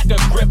Sherry Stacker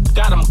grip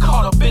got him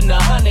caught up in the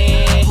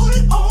honey. Put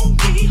it on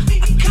me,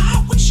 I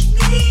got what you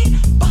need.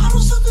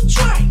 Bottles of the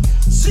drink,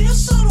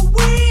 zits of the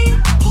weed.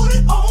 Put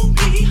it on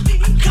me,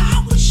 I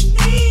got what you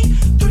need.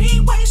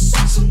 Three-way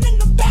sexing in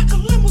the back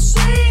of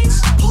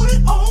limousines. Put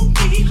it on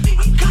me,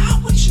 I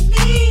got what you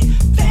need.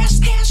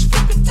 Fast cash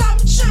flipping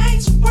diamond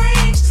chains and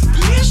rings.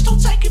 Please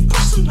don't take it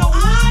personal,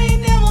 I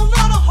ain't never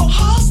let a hoe.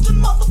 Hustling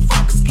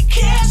motherfuckers get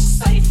cash,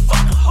 say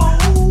fuck a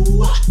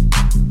hoe.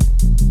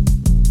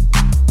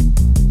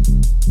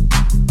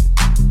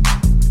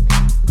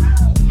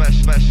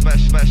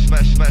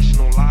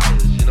 Professional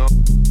liars, you know.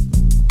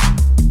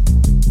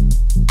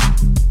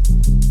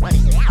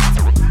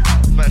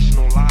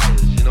 Professional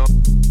liars, you know.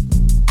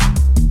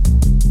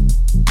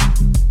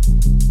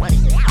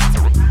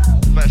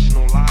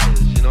 Professional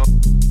liars, you know.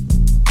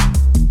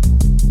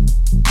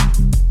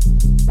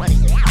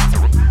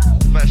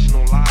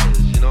 Professional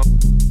liars, you know.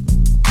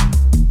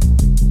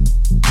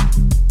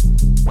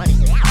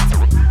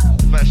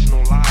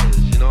 Professional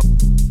liars, you know.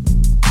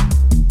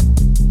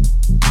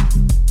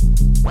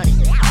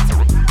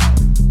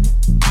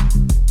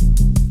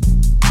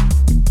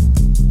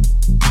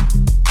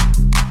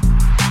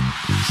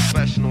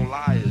 Professional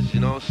liars, you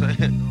know what I'm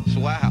saying? It's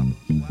wild.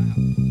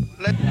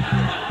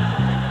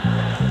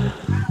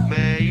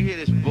 Man, you hear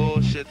this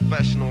bullshit,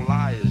 professional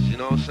liars, you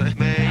know what I'm saying?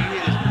 Man, you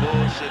hear this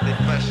bullshit, they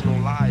professional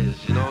liars,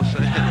 you know what I'm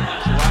saying?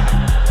 It's wild.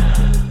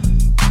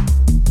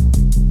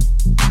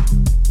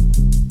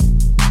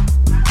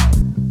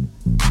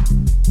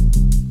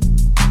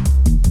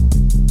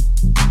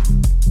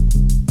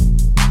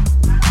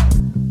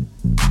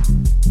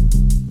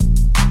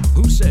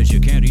 Who says you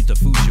can't eat the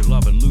foods you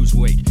love and lose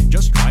weight?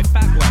 Just try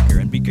Fat Whacker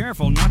and be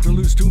careful not to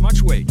lose too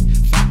much weight.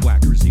 Fat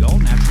Whacker is the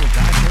all-natural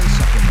dietary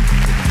supplement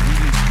with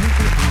ingredients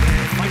proven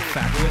to fight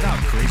fat without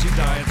crazy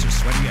diets or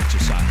sweaty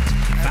exercise.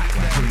 Fat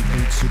Whacker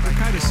includes super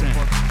chitosan,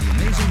 the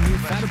amazing new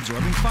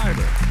fat-absorbing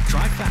fiber.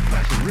 Try Fat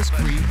Whacker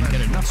risk-free and get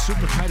enough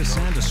super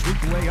chitosan to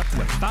sweep away up to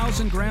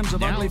 1,000 grams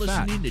of Now ugly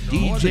fat. listening to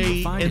More than DJ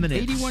you'll find in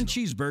Eminence. 81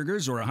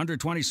 cheeseburgers or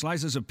 120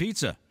 slices of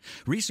pizza.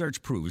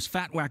 Research proves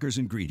Fat Whacker's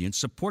ingredients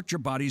support your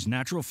body's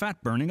natural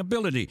fat-burning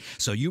ability,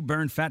 so you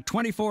burn fat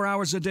 24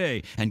 hours a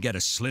day and get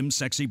a slim,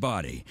 sexy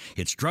body.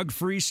 It's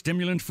drug-free,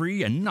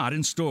 stimulant-free, and not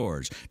in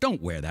stores.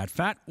 Don't wear that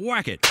fat.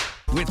 Whack it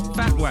with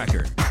Fat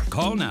Whacker.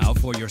 Call now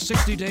for your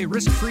 60-day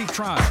risk-free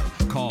trial.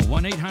 Call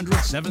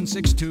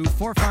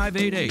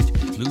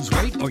 1-800-762-4588. Lose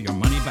weight or your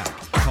money back.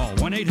 Call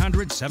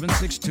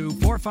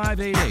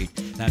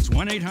 1-800-762-4588. That's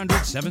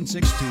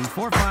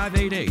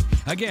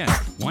 1-800-762-4588. Again,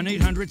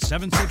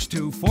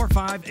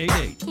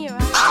 1-800-762-4588. Here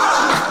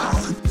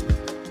I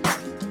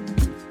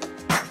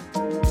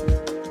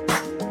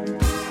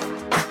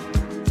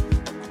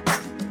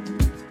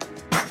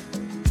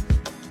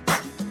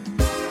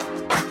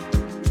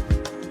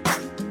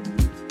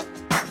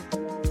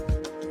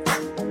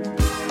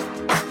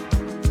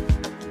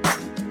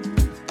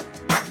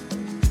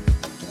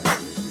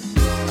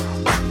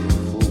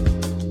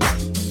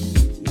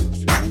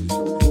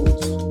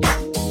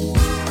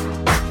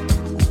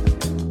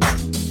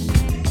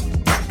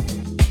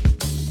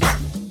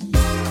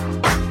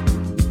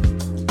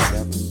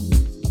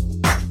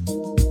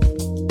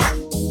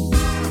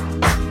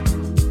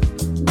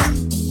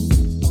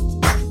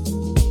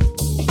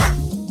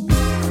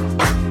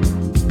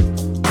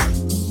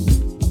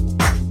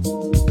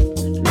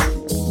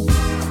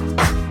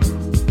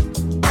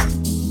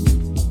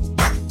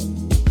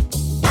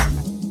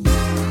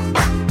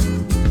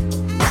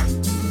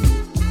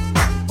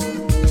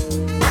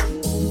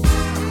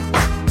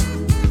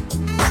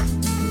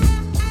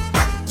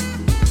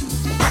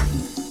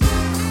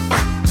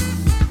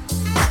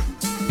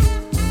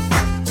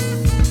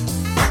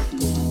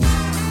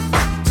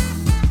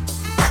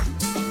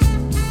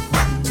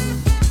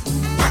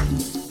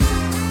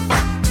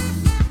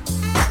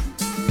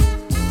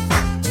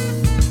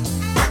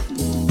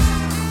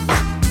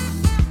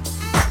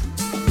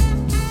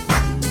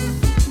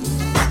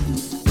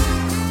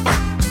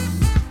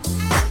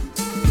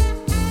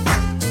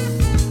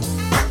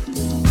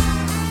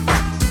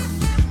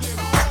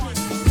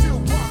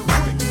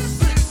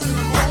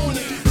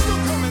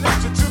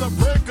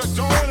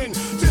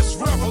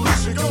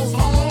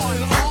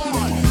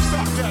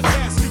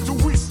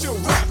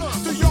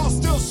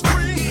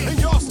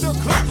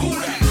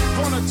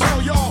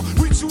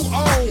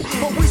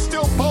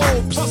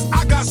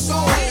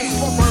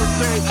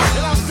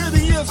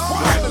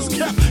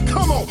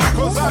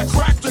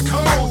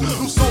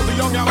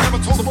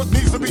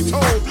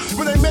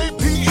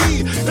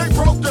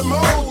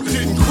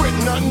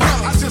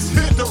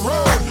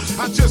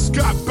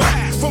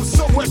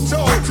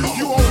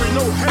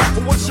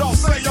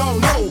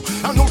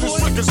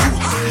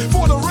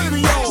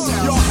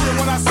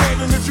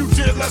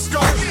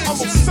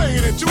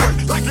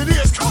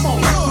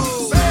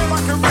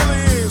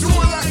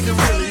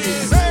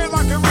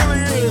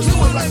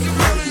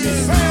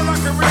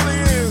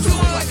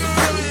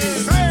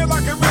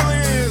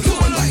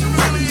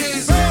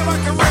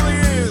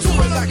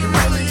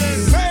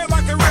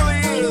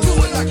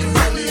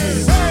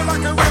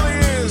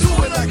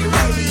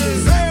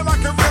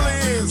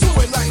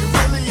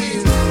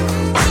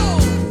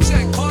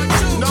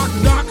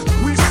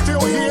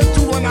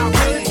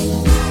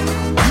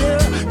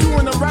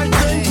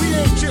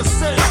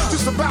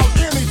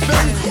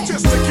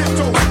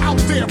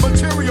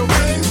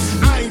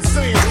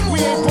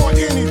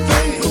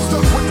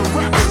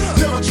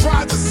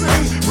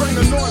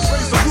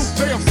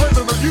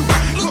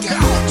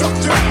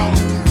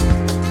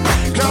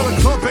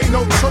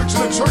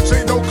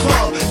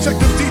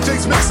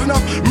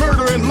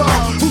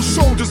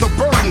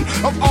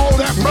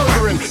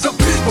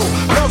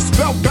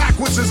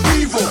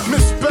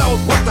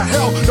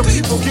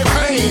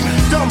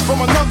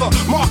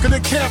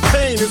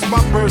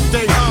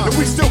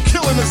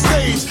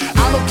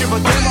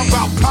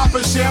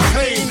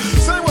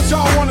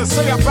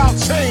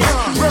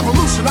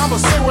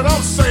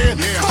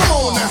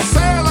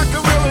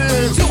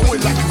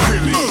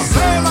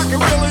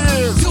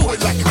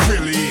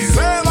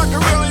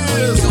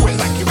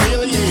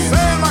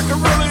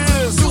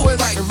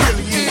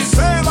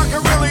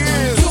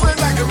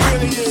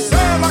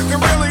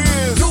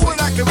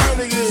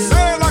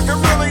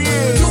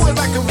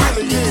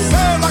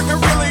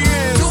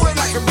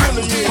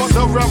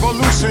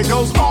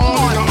goes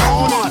on and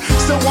on.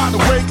 Still wide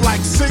awake like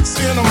 6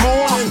 in the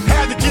morning.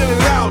 Had to get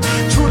it out,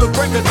 true to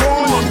break of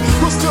dawn.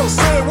 We're still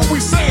saying what we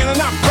saying and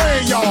not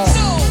playing, y'all.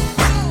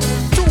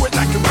 Do it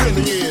like it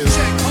really is.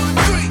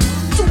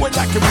 Do it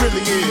like it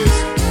really is.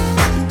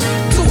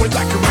 Do it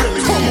like it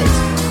really is.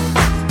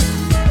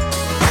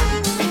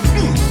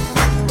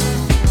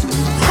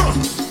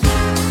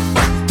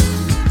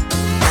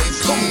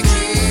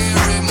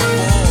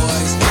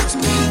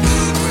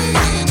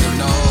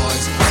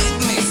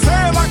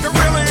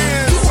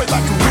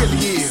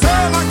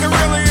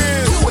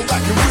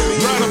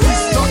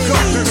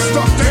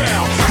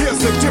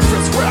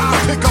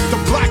 Pick up the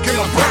black and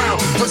the brown,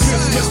 but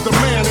since Mr.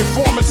 Man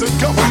informed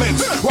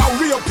governments. While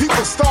real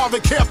people starve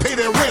and can't pay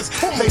their rents.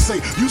 They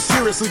say, you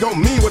seriously don't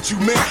mean what you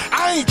meant.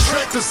 I ain't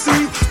tricked,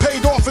 deceived,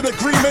 paid off an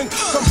agreement.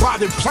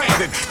 Somebody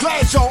planned it.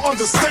 Glad y'all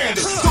understand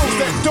it. Those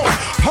that don't,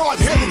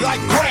 hard-headed like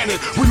granite.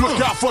 We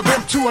look out for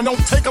them too and don't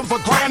take them for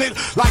granted.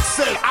 Like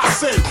I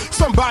said,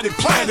 somebody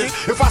planned it.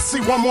 If I see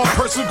one more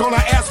person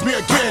gonna ask me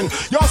again,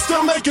 y'all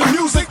still making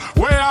music?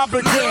 Where I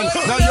begin.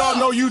 Now y'all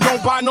know you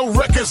don't buy no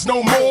records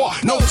no more.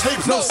 No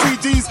tapes, no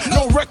CDs,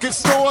 no record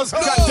stores.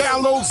 Got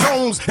download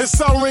zones and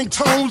sell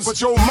ringtones. But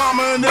your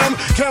mama and them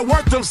can't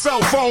work them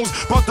cell phones.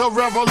 But the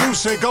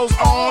revolution goes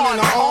on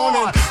and on.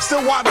 And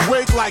still wide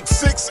awake like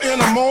 6 in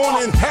the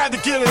morning. Had to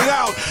get it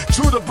out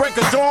to the break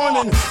of dawn.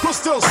 And we're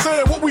still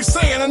saying what we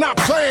saying and not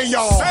playing,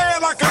 y'all. Say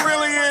it like it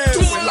really is.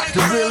 Do it like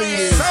it really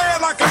is. Say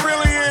it like it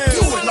really is.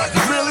 Do it like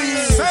it really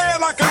is. Say it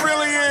like it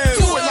really is.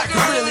 Do it like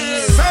it really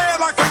is. Say it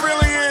like it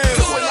really is.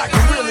 Do it like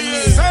it really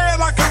is. Say it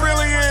like it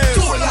really is.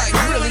 Do it like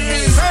it really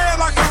is. Say it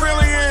like it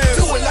really is.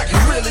 Do it like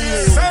it really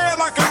is. Say it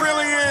like it really is. Do it like it really is. Say it like it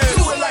really is.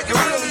 Do it like it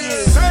really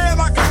is. Say it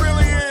like it really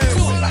is.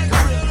 Do it like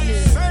it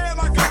really is.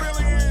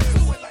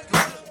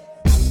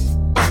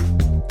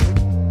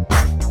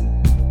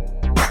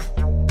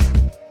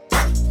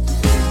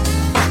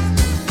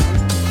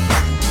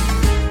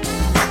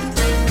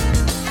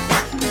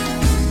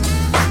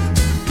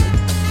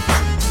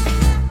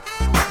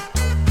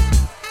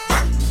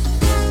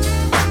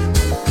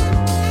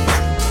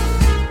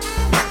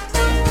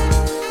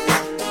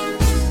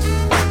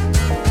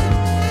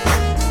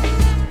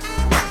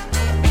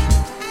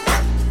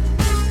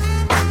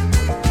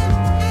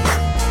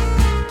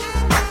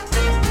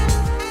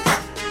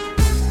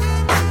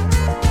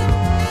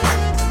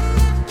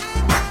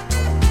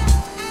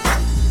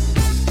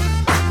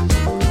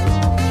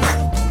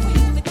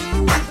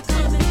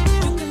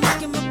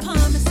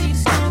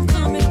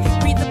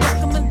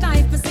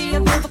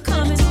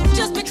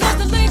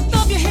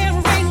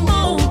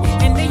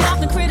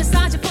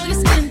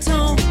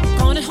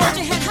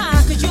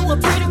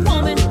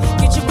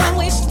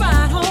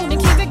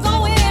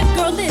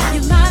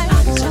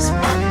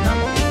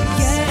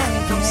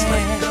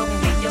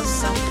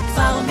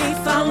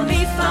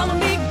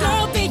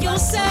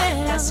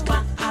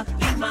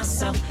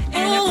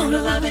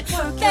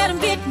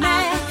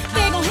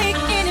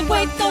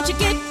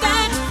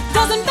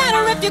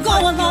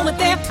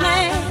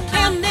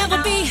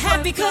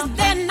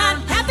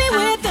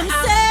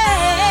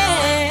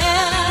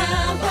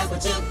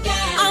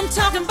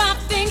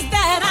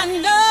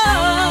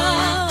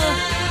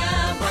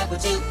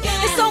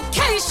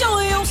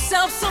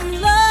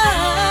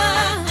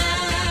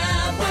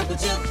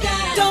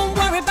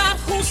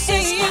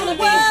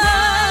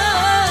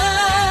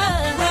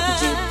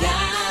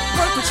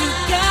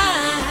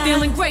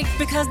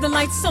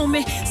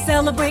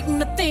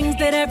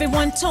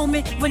 Told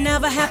me would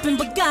never happen,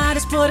 but God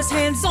has put his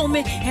hands on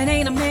me, and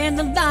ain't a man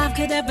alive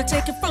could ever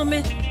take it from me.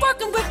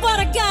 Working with what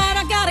I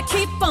gotta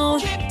keep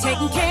on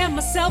taking care of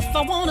myself.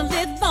 I wanna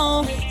live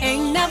long,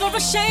 ain't never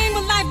ashamed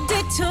what life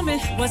did to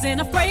me. Wasn't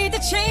afraid to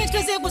change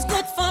cause it was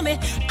good for me.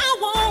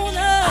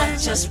 I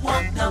just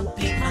wanna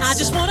be myself. I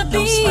just wanna be.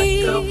 Don't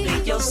sweat, girl,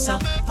 be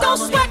yourself. Don't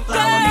sweat, girl.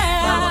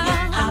 Follow me.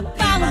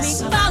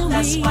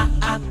 That's why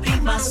I be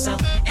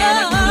myself, and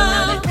I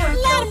love it.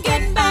 Let them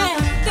get mad.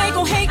 They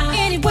gon' hate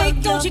anyway,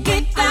 don't you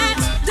get that?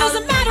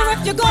 Doesn't matter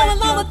if you're going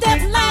along with their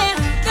plan.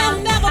 They'll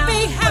never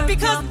be happy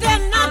cause they're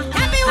not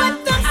happy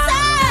with themselves.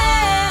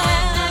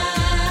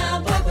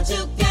 What would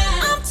you get?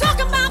 I'm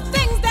talking about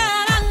things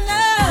that I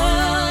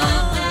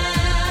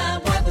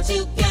know. What would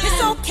you get?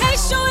 It's okay,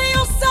 show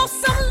yourself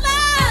some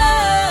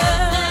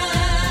love.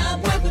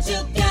 What would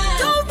you get?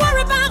 Don't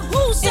worry about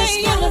who's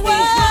saying the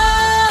word.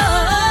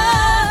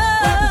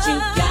 What would you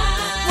get?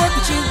 What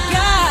would you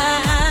get?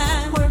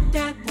 Work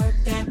that, work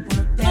that,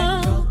 work that.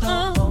 Girl,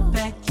 don't hold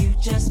back, you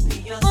just be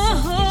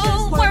yourself. You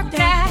just work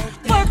that.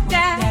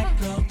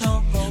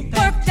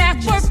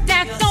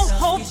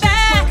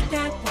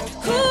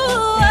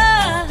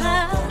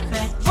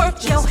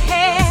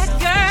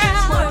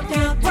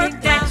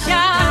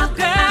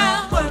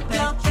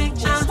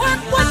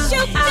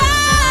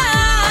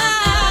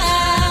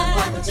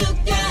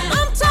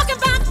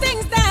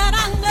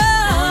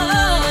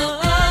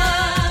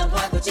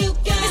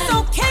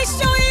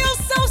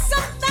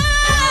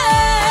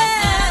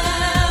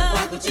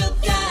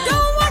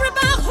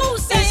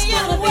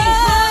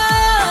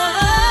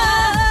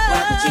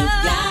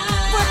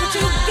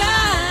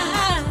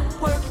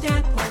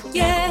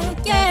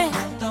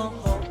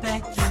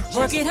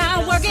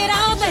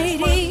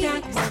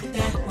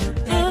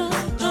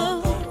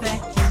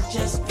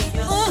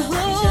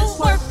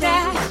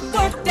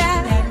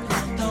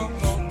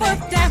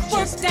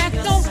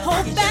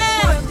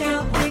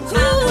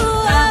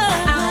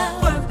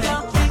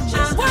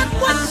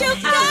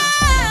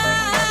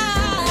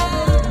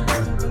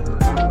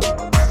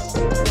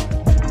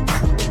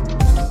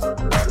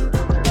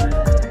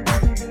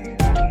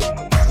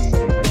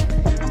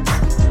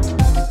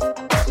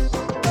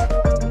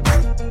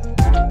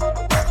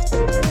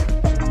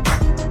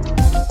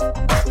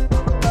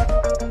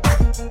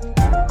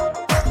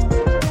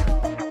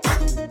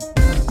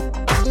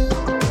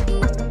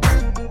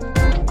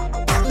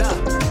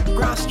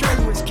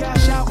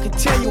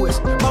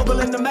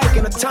 Mobile in the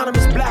making,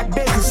 autonomous black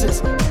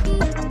businesses.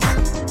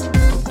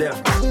 I'm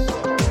deaf.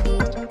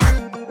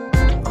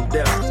 I'm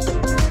deaf.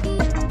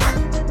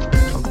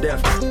 I'm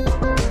deaf.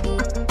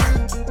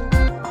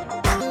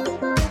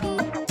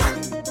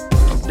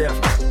 I'm deaf.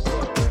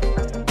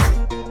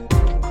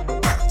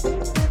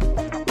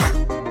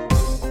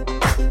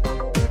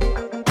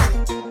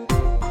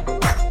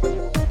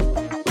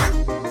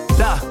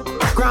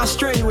 Grind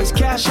strenuous,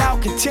 cash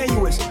out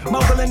continuous.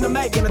 Mobile in the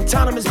making,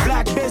 autonomous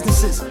black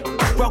businesses.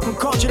 Broken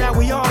culture that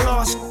we all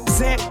lost.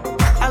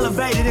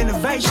 Elevated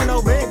innovation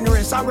over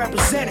ignorance, I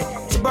represent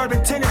it.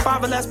 Suburban tenant,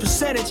 5 or less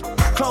percentage.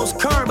 Close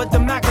current, but the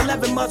Mac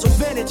 11 muzzle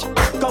vintage.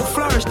 Go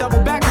flourish,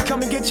 double back and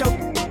come and get your.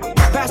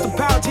 Pass the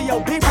power to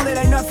your people, it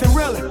ain't nothing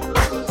really.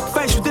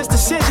 Faced with this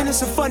decision,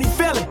 it's a funny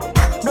feeling.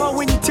 Knowing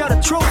when you tell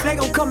the truth, they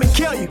gon' come and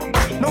kill you.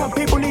 Knowing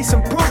people need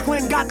some proof, we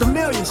ain't got the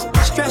millions.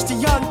 Stressed the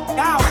young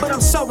out, but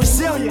I'm so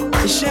resilient.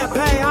 In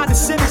Champagne, Honda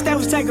Civics, they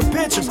was taking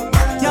pictures.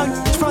 Young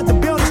front the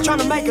buildings trying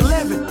to make a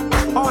living.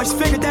 Always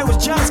figured they was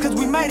jealous cause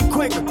we made it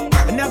quicker.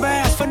 I never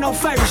asked for no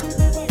favors.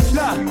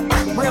 Look,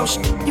 real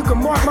shit, you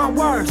can mark my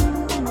words.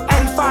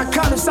 85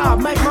 colors, I'll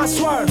make my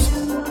swerves.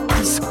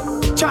 He's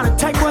trying to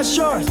take what's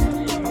yours.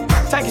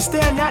 Take a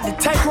stand out to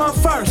take one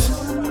first.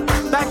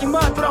 Back him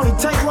up, but only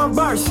take one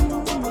verse.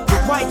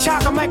 With white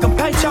chalk, I make him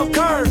paint your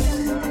curve.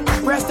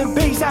 Rest in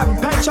peace, have him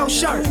paint your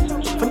shirt.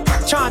 For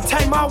trying to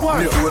take my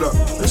word. Yeah, what up?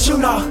 But you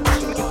know.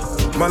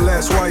 My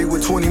last wire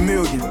with 20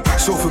 million.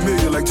 So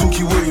familiar like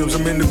Tukey Williams,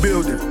 I'm in the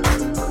building.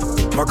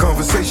 My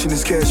conversation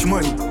is cash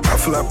money. I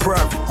fly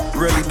private.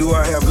 Rarely do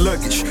I have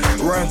luggage.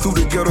 Riding through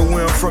the ghetto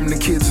where I'm from, the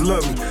kids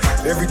love me.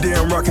 Every day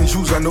I'm rocking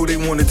shoes, I know they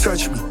wanna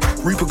touch me.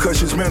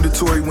 Repercussions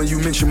mandatory when you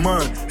mention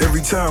mine.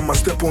 Every time I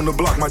step on the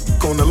block, my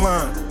on the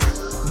line.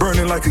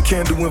 Burning like a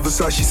candle in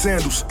Versace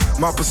sandals.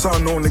 My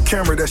persona on the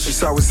camera, that's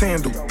just how it's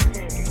handled.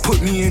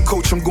 Put me in,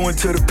 coach, I'm going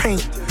to the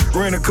paint.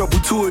 Ran a couple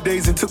tour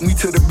days and took me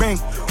to the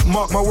bank.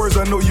 Mark my words,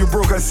 I know you're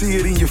broke, I see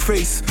it in your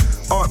face.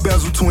 Art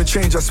Basel to and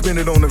change, I spend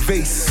it on a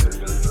vase.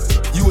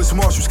 U.S.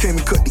 Marshals came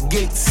and cut the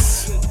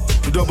gates.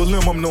 Double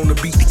M, I'm known to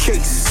beat the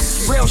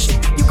case. Real shit,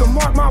 you can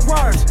mark my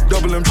words.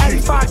 Double MG.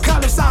 85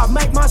 colors, I'll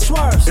make my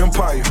swerves.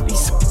 Empire.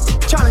 He's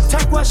trying to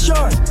take what's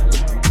yours.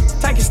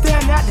 Take a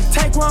stand out to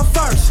take one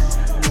first.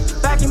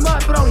 Back him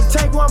up, but only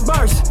take one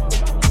verse.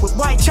 With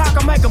white chalk,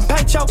 I make him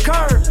paint your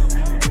curve.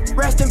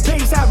 Rest in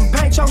peace, have him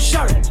paint your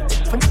shirt.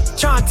 For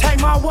trying to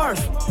take my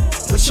worth.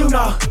 But you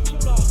know.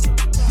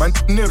 My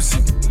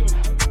Nipsey.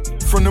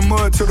 From the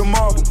mud to the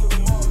marble.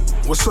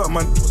 What's up,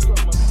 man?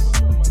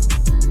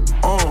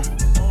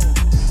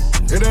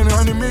 It ain't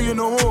 100 million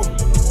no more.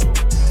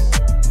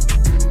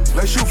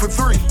 Let's shoot for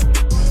 3.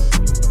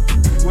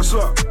 What's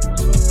up?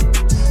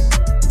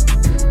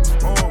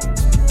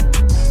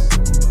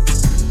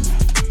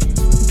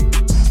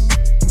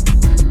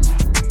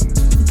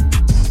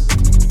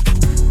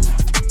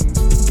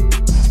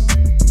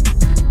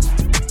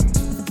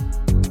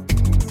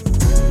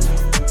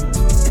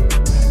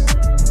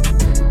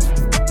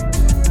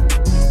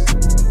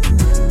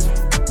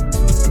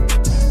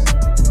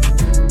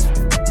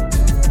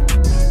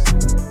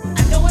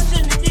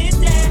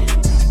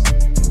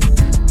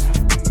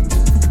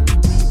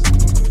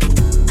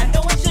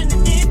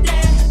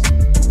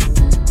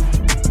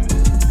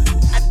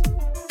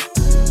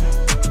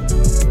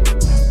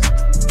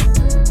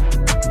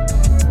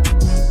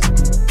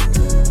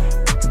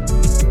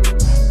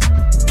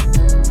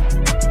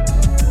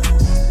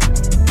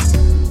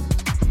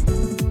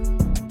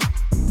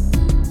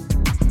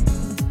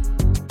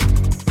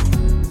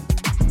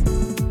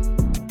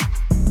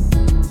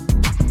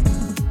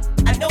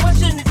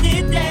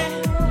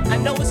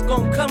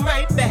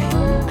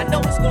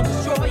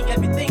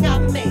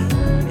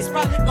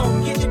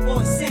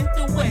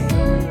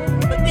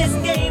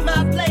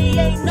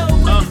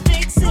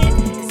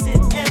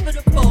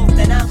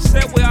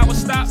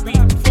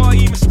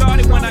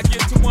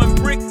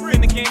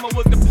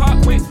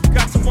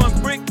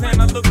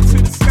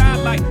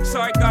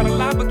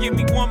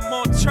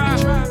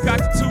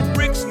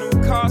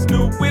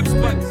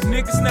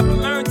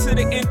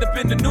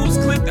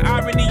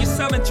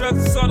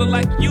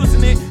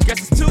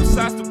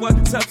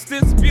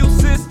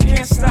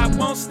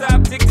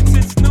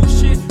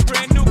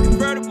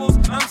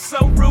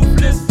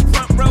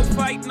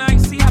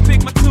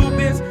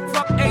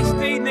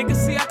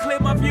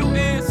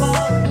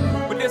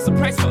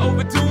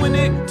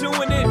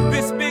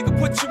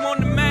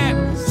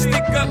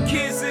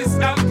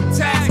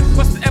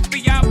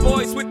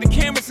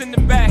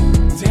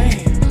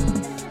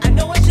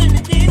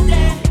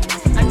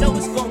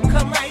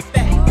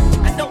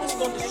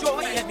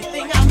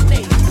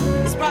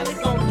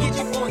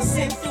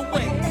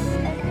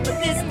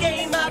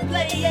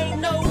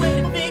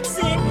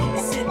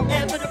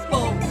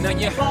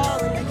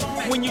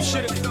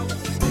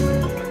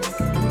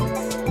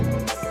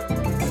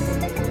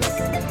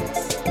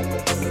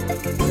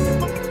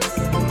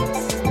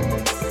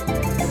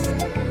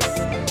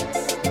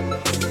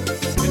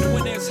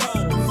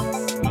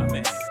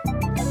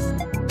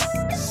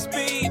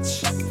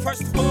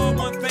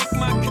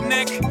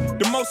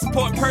 most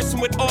important person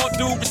with all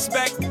due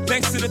respect.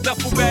 Thanks to the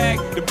duffel bag,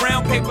 the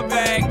brown paper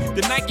bag,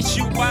 the Nike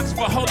shoebox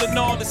for holding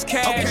all this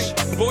cash.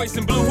 Boys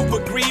in blue who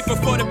agreed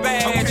before the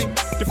badge.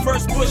 The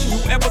first bush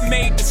who ever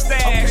made the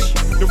stash.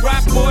 The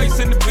rock boys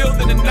in the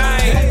building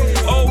tonight.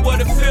 Oh, what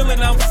a feeling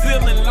I'm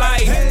feeling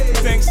like.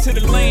 Thanks to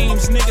the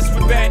lames, niggas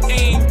with bad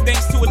aim.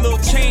 Thanks to a little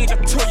change, I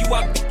tore you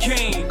out the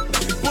game.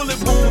 The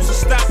bullet wounds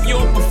will stop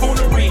your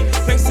buffoonery.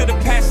 Thanks to the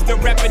pastor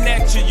rapping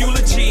at your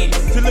eulogy.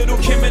 To little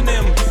Kim and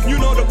them, you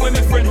know the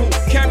women friend who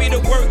carry the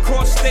word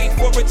cross state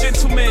for a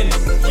gentleman.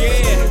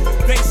 Yeah,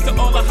 thanks to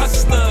all the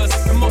hustlers,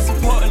 and most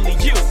importantly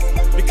you,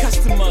 the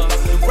customer.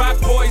 The rock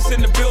boys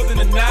in the building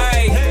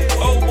tonight.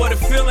 Oh, what a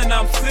feeling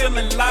I'm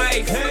feeling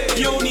like.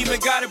 You don't even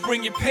gotta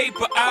bring your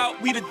paper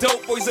out. We the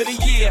dope boys of the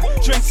year.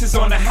 Drinks is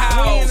on the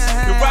house.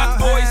 The rock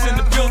boys in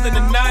the building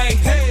tonight.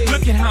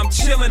 Look at how I'm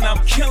chilling,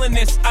 I'm killing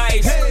this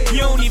ice. You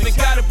don't even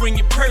gotta bring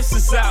your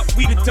purses out.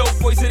 We the dope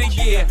boys of the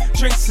year.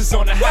 Drinks is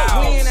on the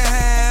house. We in the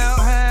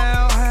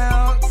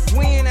house.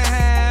 We in the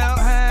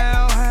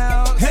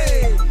house.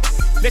 Hey.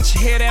 Let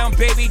your hair down,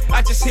 baby.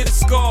 I just hit a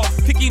score.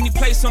 Pick any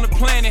place on the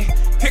planet.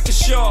 Pick a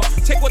shore.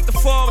 Take what the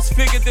fall was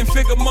figured, then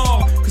figure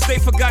more. Cause they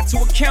forgot to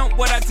account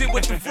what I did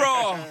with the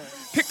raw.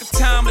 Pick a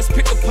time, let's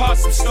pick apart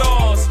some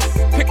stars.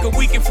 Pick a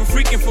weekend for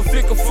freaking for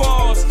figure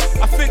falls.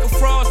 I figure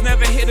frauds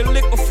never hit a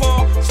lick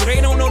before, so they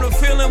don't know the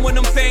feeling when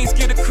them things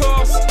get a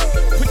cost.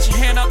 Put your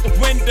hand out the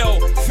window,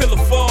 feel a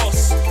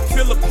force,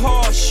 feel a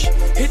Porsche,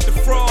 hit the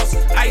frost,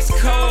 ice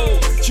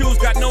cold. Jewels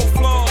got no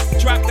flaws,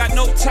 drop got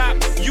no top,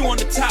 you on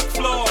the top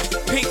floor.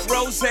 Pink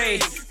rose,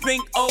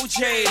 think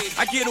OJ.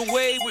 I get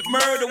away with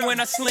murder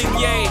when I sling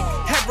yay.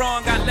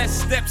 Hebron got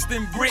less steps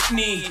than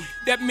Britney.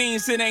 That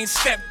means it ain't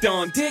stepped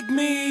on, dig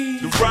me.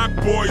 The rock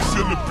boys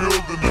in the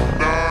building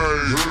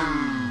tonight.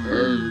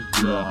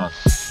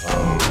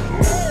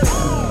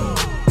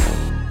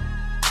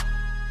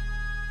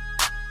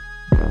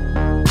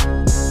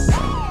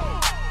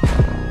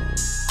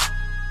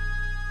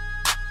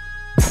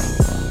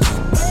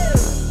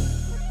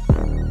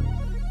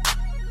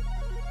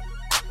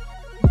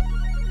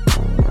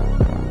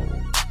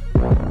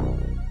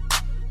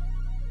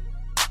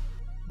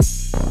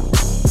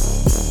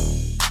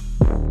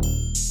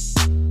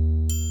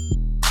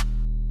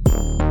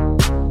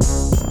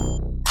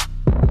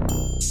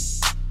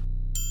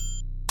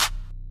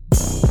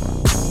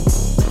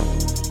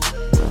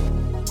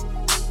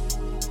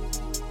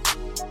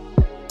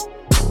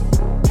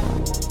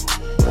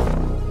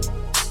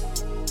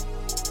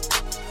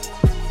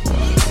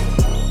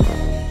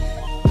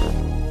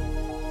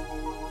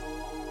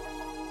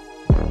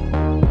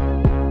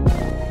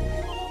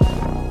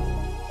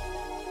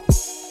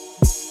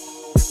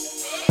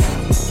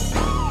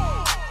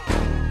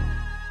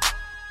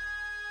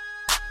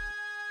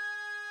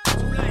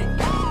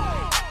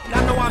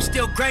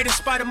 Still great in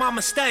spite of my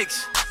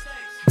mistakes.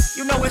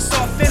 You know it's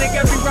authentic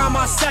every rhyme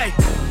I say.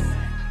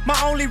 My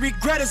only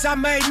regret is I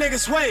made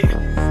niggas wait.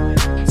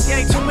 See,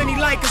 ain't too many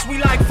like us, we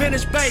like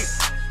vintage bait.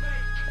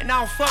 And I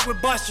don't fuck with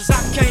busters, I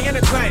can't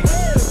integrate.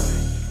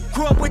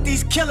 Grew up with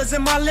these killers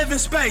in my living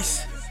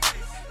space.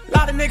 A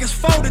lot of niggas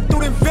folded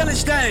through them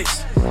village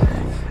days.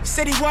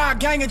 Citywide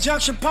gang and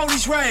junction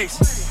police raids.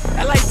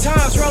 LA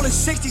Times rolling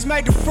 60s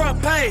made the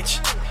front page.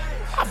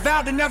 I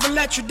vowed to never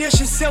let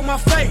tradition seal my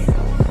fate.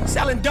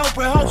 Selling dope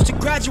with hopes to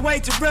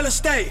graduate to real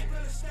estate.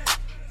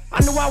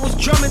 I knew I was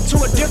drumming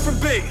to a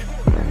different beat.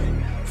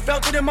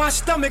 Felt it in my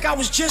stomach, I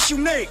was just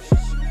unique.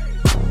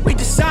 We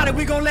decided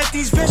we gon' let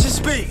these visions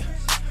speak.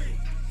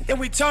 Then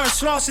we turned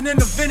Slauson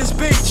into Venice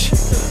Beach.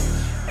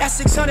 That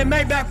 600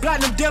 Maybach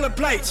platinum dealer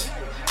plates.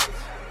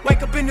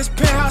 Wake up in this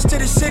penthouse to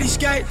the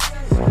cityscape.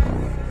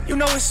 You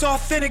know it's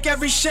authentic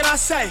every shit I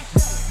say.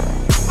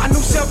 I knew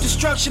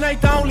self-destruction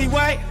ain't the only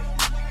way.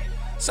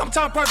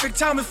 Sometimes perfect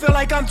timing feel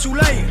like I'm too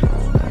late.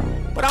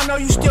 But I know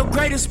you still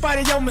great in spite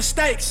of your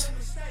mistakes.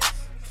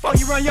 Before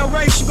you run your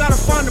race, you gotta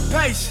find the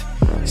pace.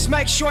 Just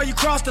make sure you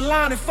cross the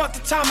line and fuck the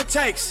time it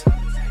takes.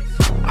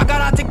 I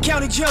got out the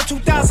county jail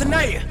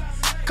 2008.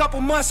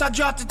 Couple months I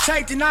dropped the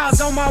tape, then I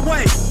was on my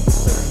way.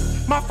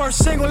 My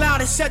first single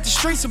out and set the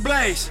streets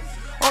ablaze.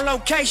 On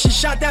location,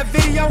 shot that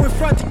video in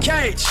front the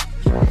cage.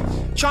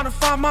 Trying to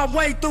find my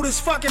way through this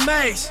fucking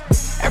maze.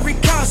 Every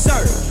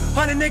concert,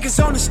 100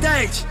 niggas on the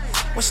stage.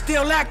 We're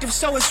still active,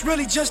 so it's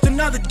really just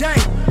another day.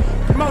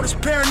 Promoters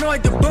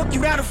paranoid to book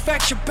you, that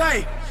affects your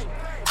pay.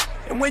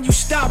 And when you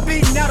stop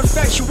eating, that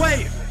affects your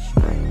weight.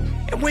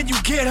 And when you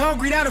get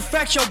hungry, that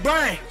affects your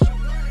brain.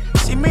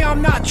 See me,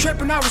 I'm not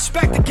tripping, I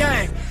respect the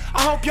game.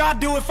 I hope y'all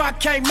do. If I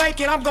can't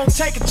make it, I'm gonna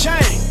take a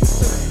chain.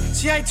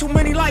 See, ain't too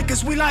many like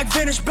us, we like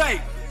vintage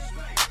bait.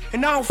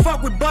 And I don't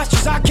fuck with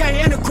busters, I can't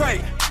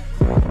integrate.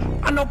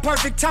 I know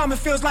perfect timing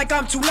feels like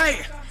I'm too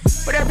late.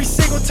 But every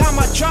single time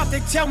I drop,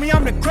 they tell me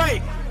I'm the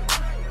great.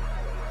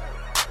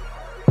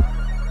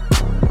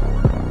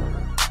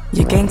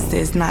 Your gangster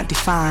is not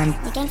defined.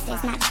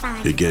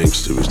 Your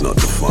gangster is not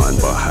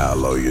defined by how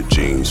low your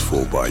jeans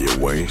fall by your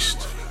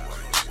waist,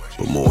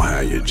 but more how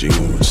your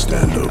jeans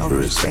stand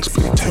over its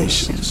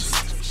expectations.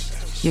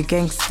 You're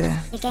gangster.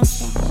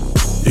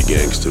 Your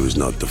gangster is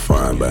not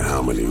defined by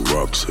how many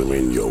rocks are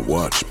in your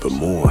watch, but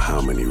more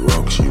how many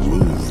rocks you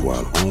move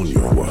while on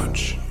your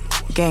watch.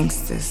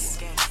 Gangsters,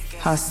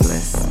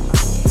 hustlers,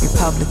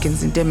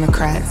 Republicans and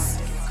Democrats,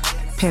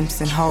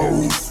 pimps and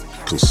hoes.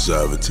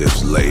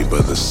 Conservatives,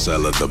 labor, the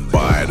seller, the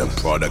buyer, the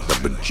product, the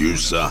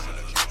producer.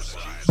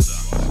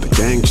 The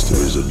gangster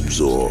is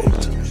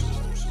absorbed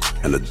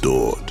and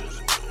adored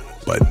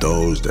by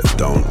those that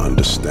don't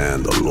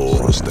understand the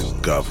laws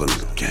that govern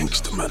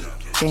gangstermen.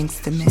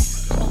 Gangstermen.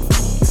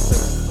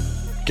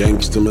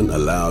 Gangsterman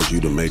allows you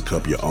to make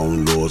up your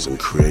own laws and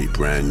create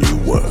brand new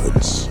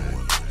words.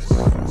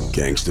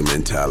 Gangster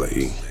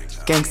mentality.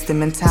 Gangster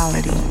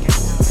mentality.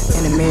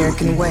 An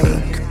American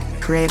way,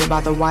 created by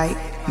the white,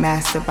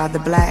 mastered by the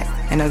black,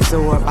 and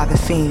absorbed by the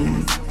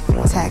fiend.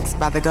 Taxed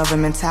by the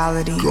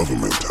governmentality.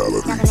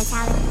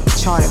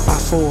 Charted by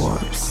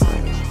Forbes.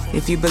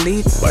 If you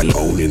believe by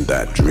owning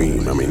that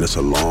dream, I mean it's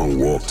a long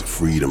walk to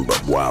freedom,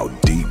 but wow,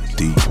 deep,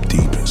 deep,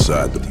 deep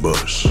inside the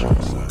bush.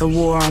 The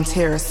war on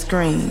terror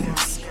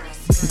screams.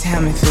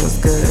 Damn, it feels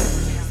good.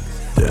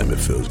 Damn, it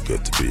feels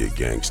good to be a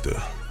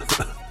gangster.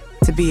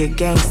 To be a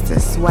gangster,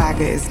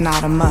 swagger is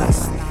not a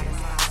must.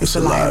 It's a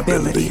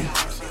liability.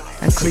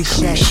 A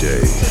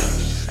cliche.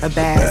 A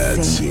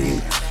bad scene.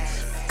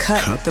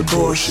 Cut the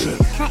bullshit.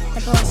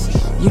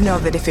 You know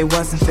that if it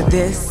wasn't for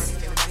this,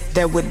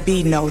 there would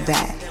be no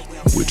that.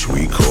 Which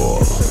we call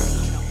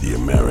the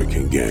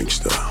American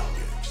gangster.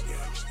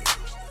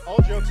 All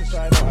jokes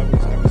aside, I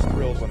was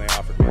thrilled when they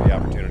offered me the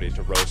opportunity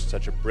to roast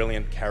such a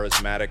brilliant,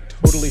 charismatic,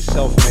 totally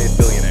self-made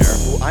billionaire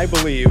who I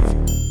believe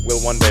will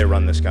one day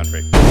run this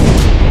country.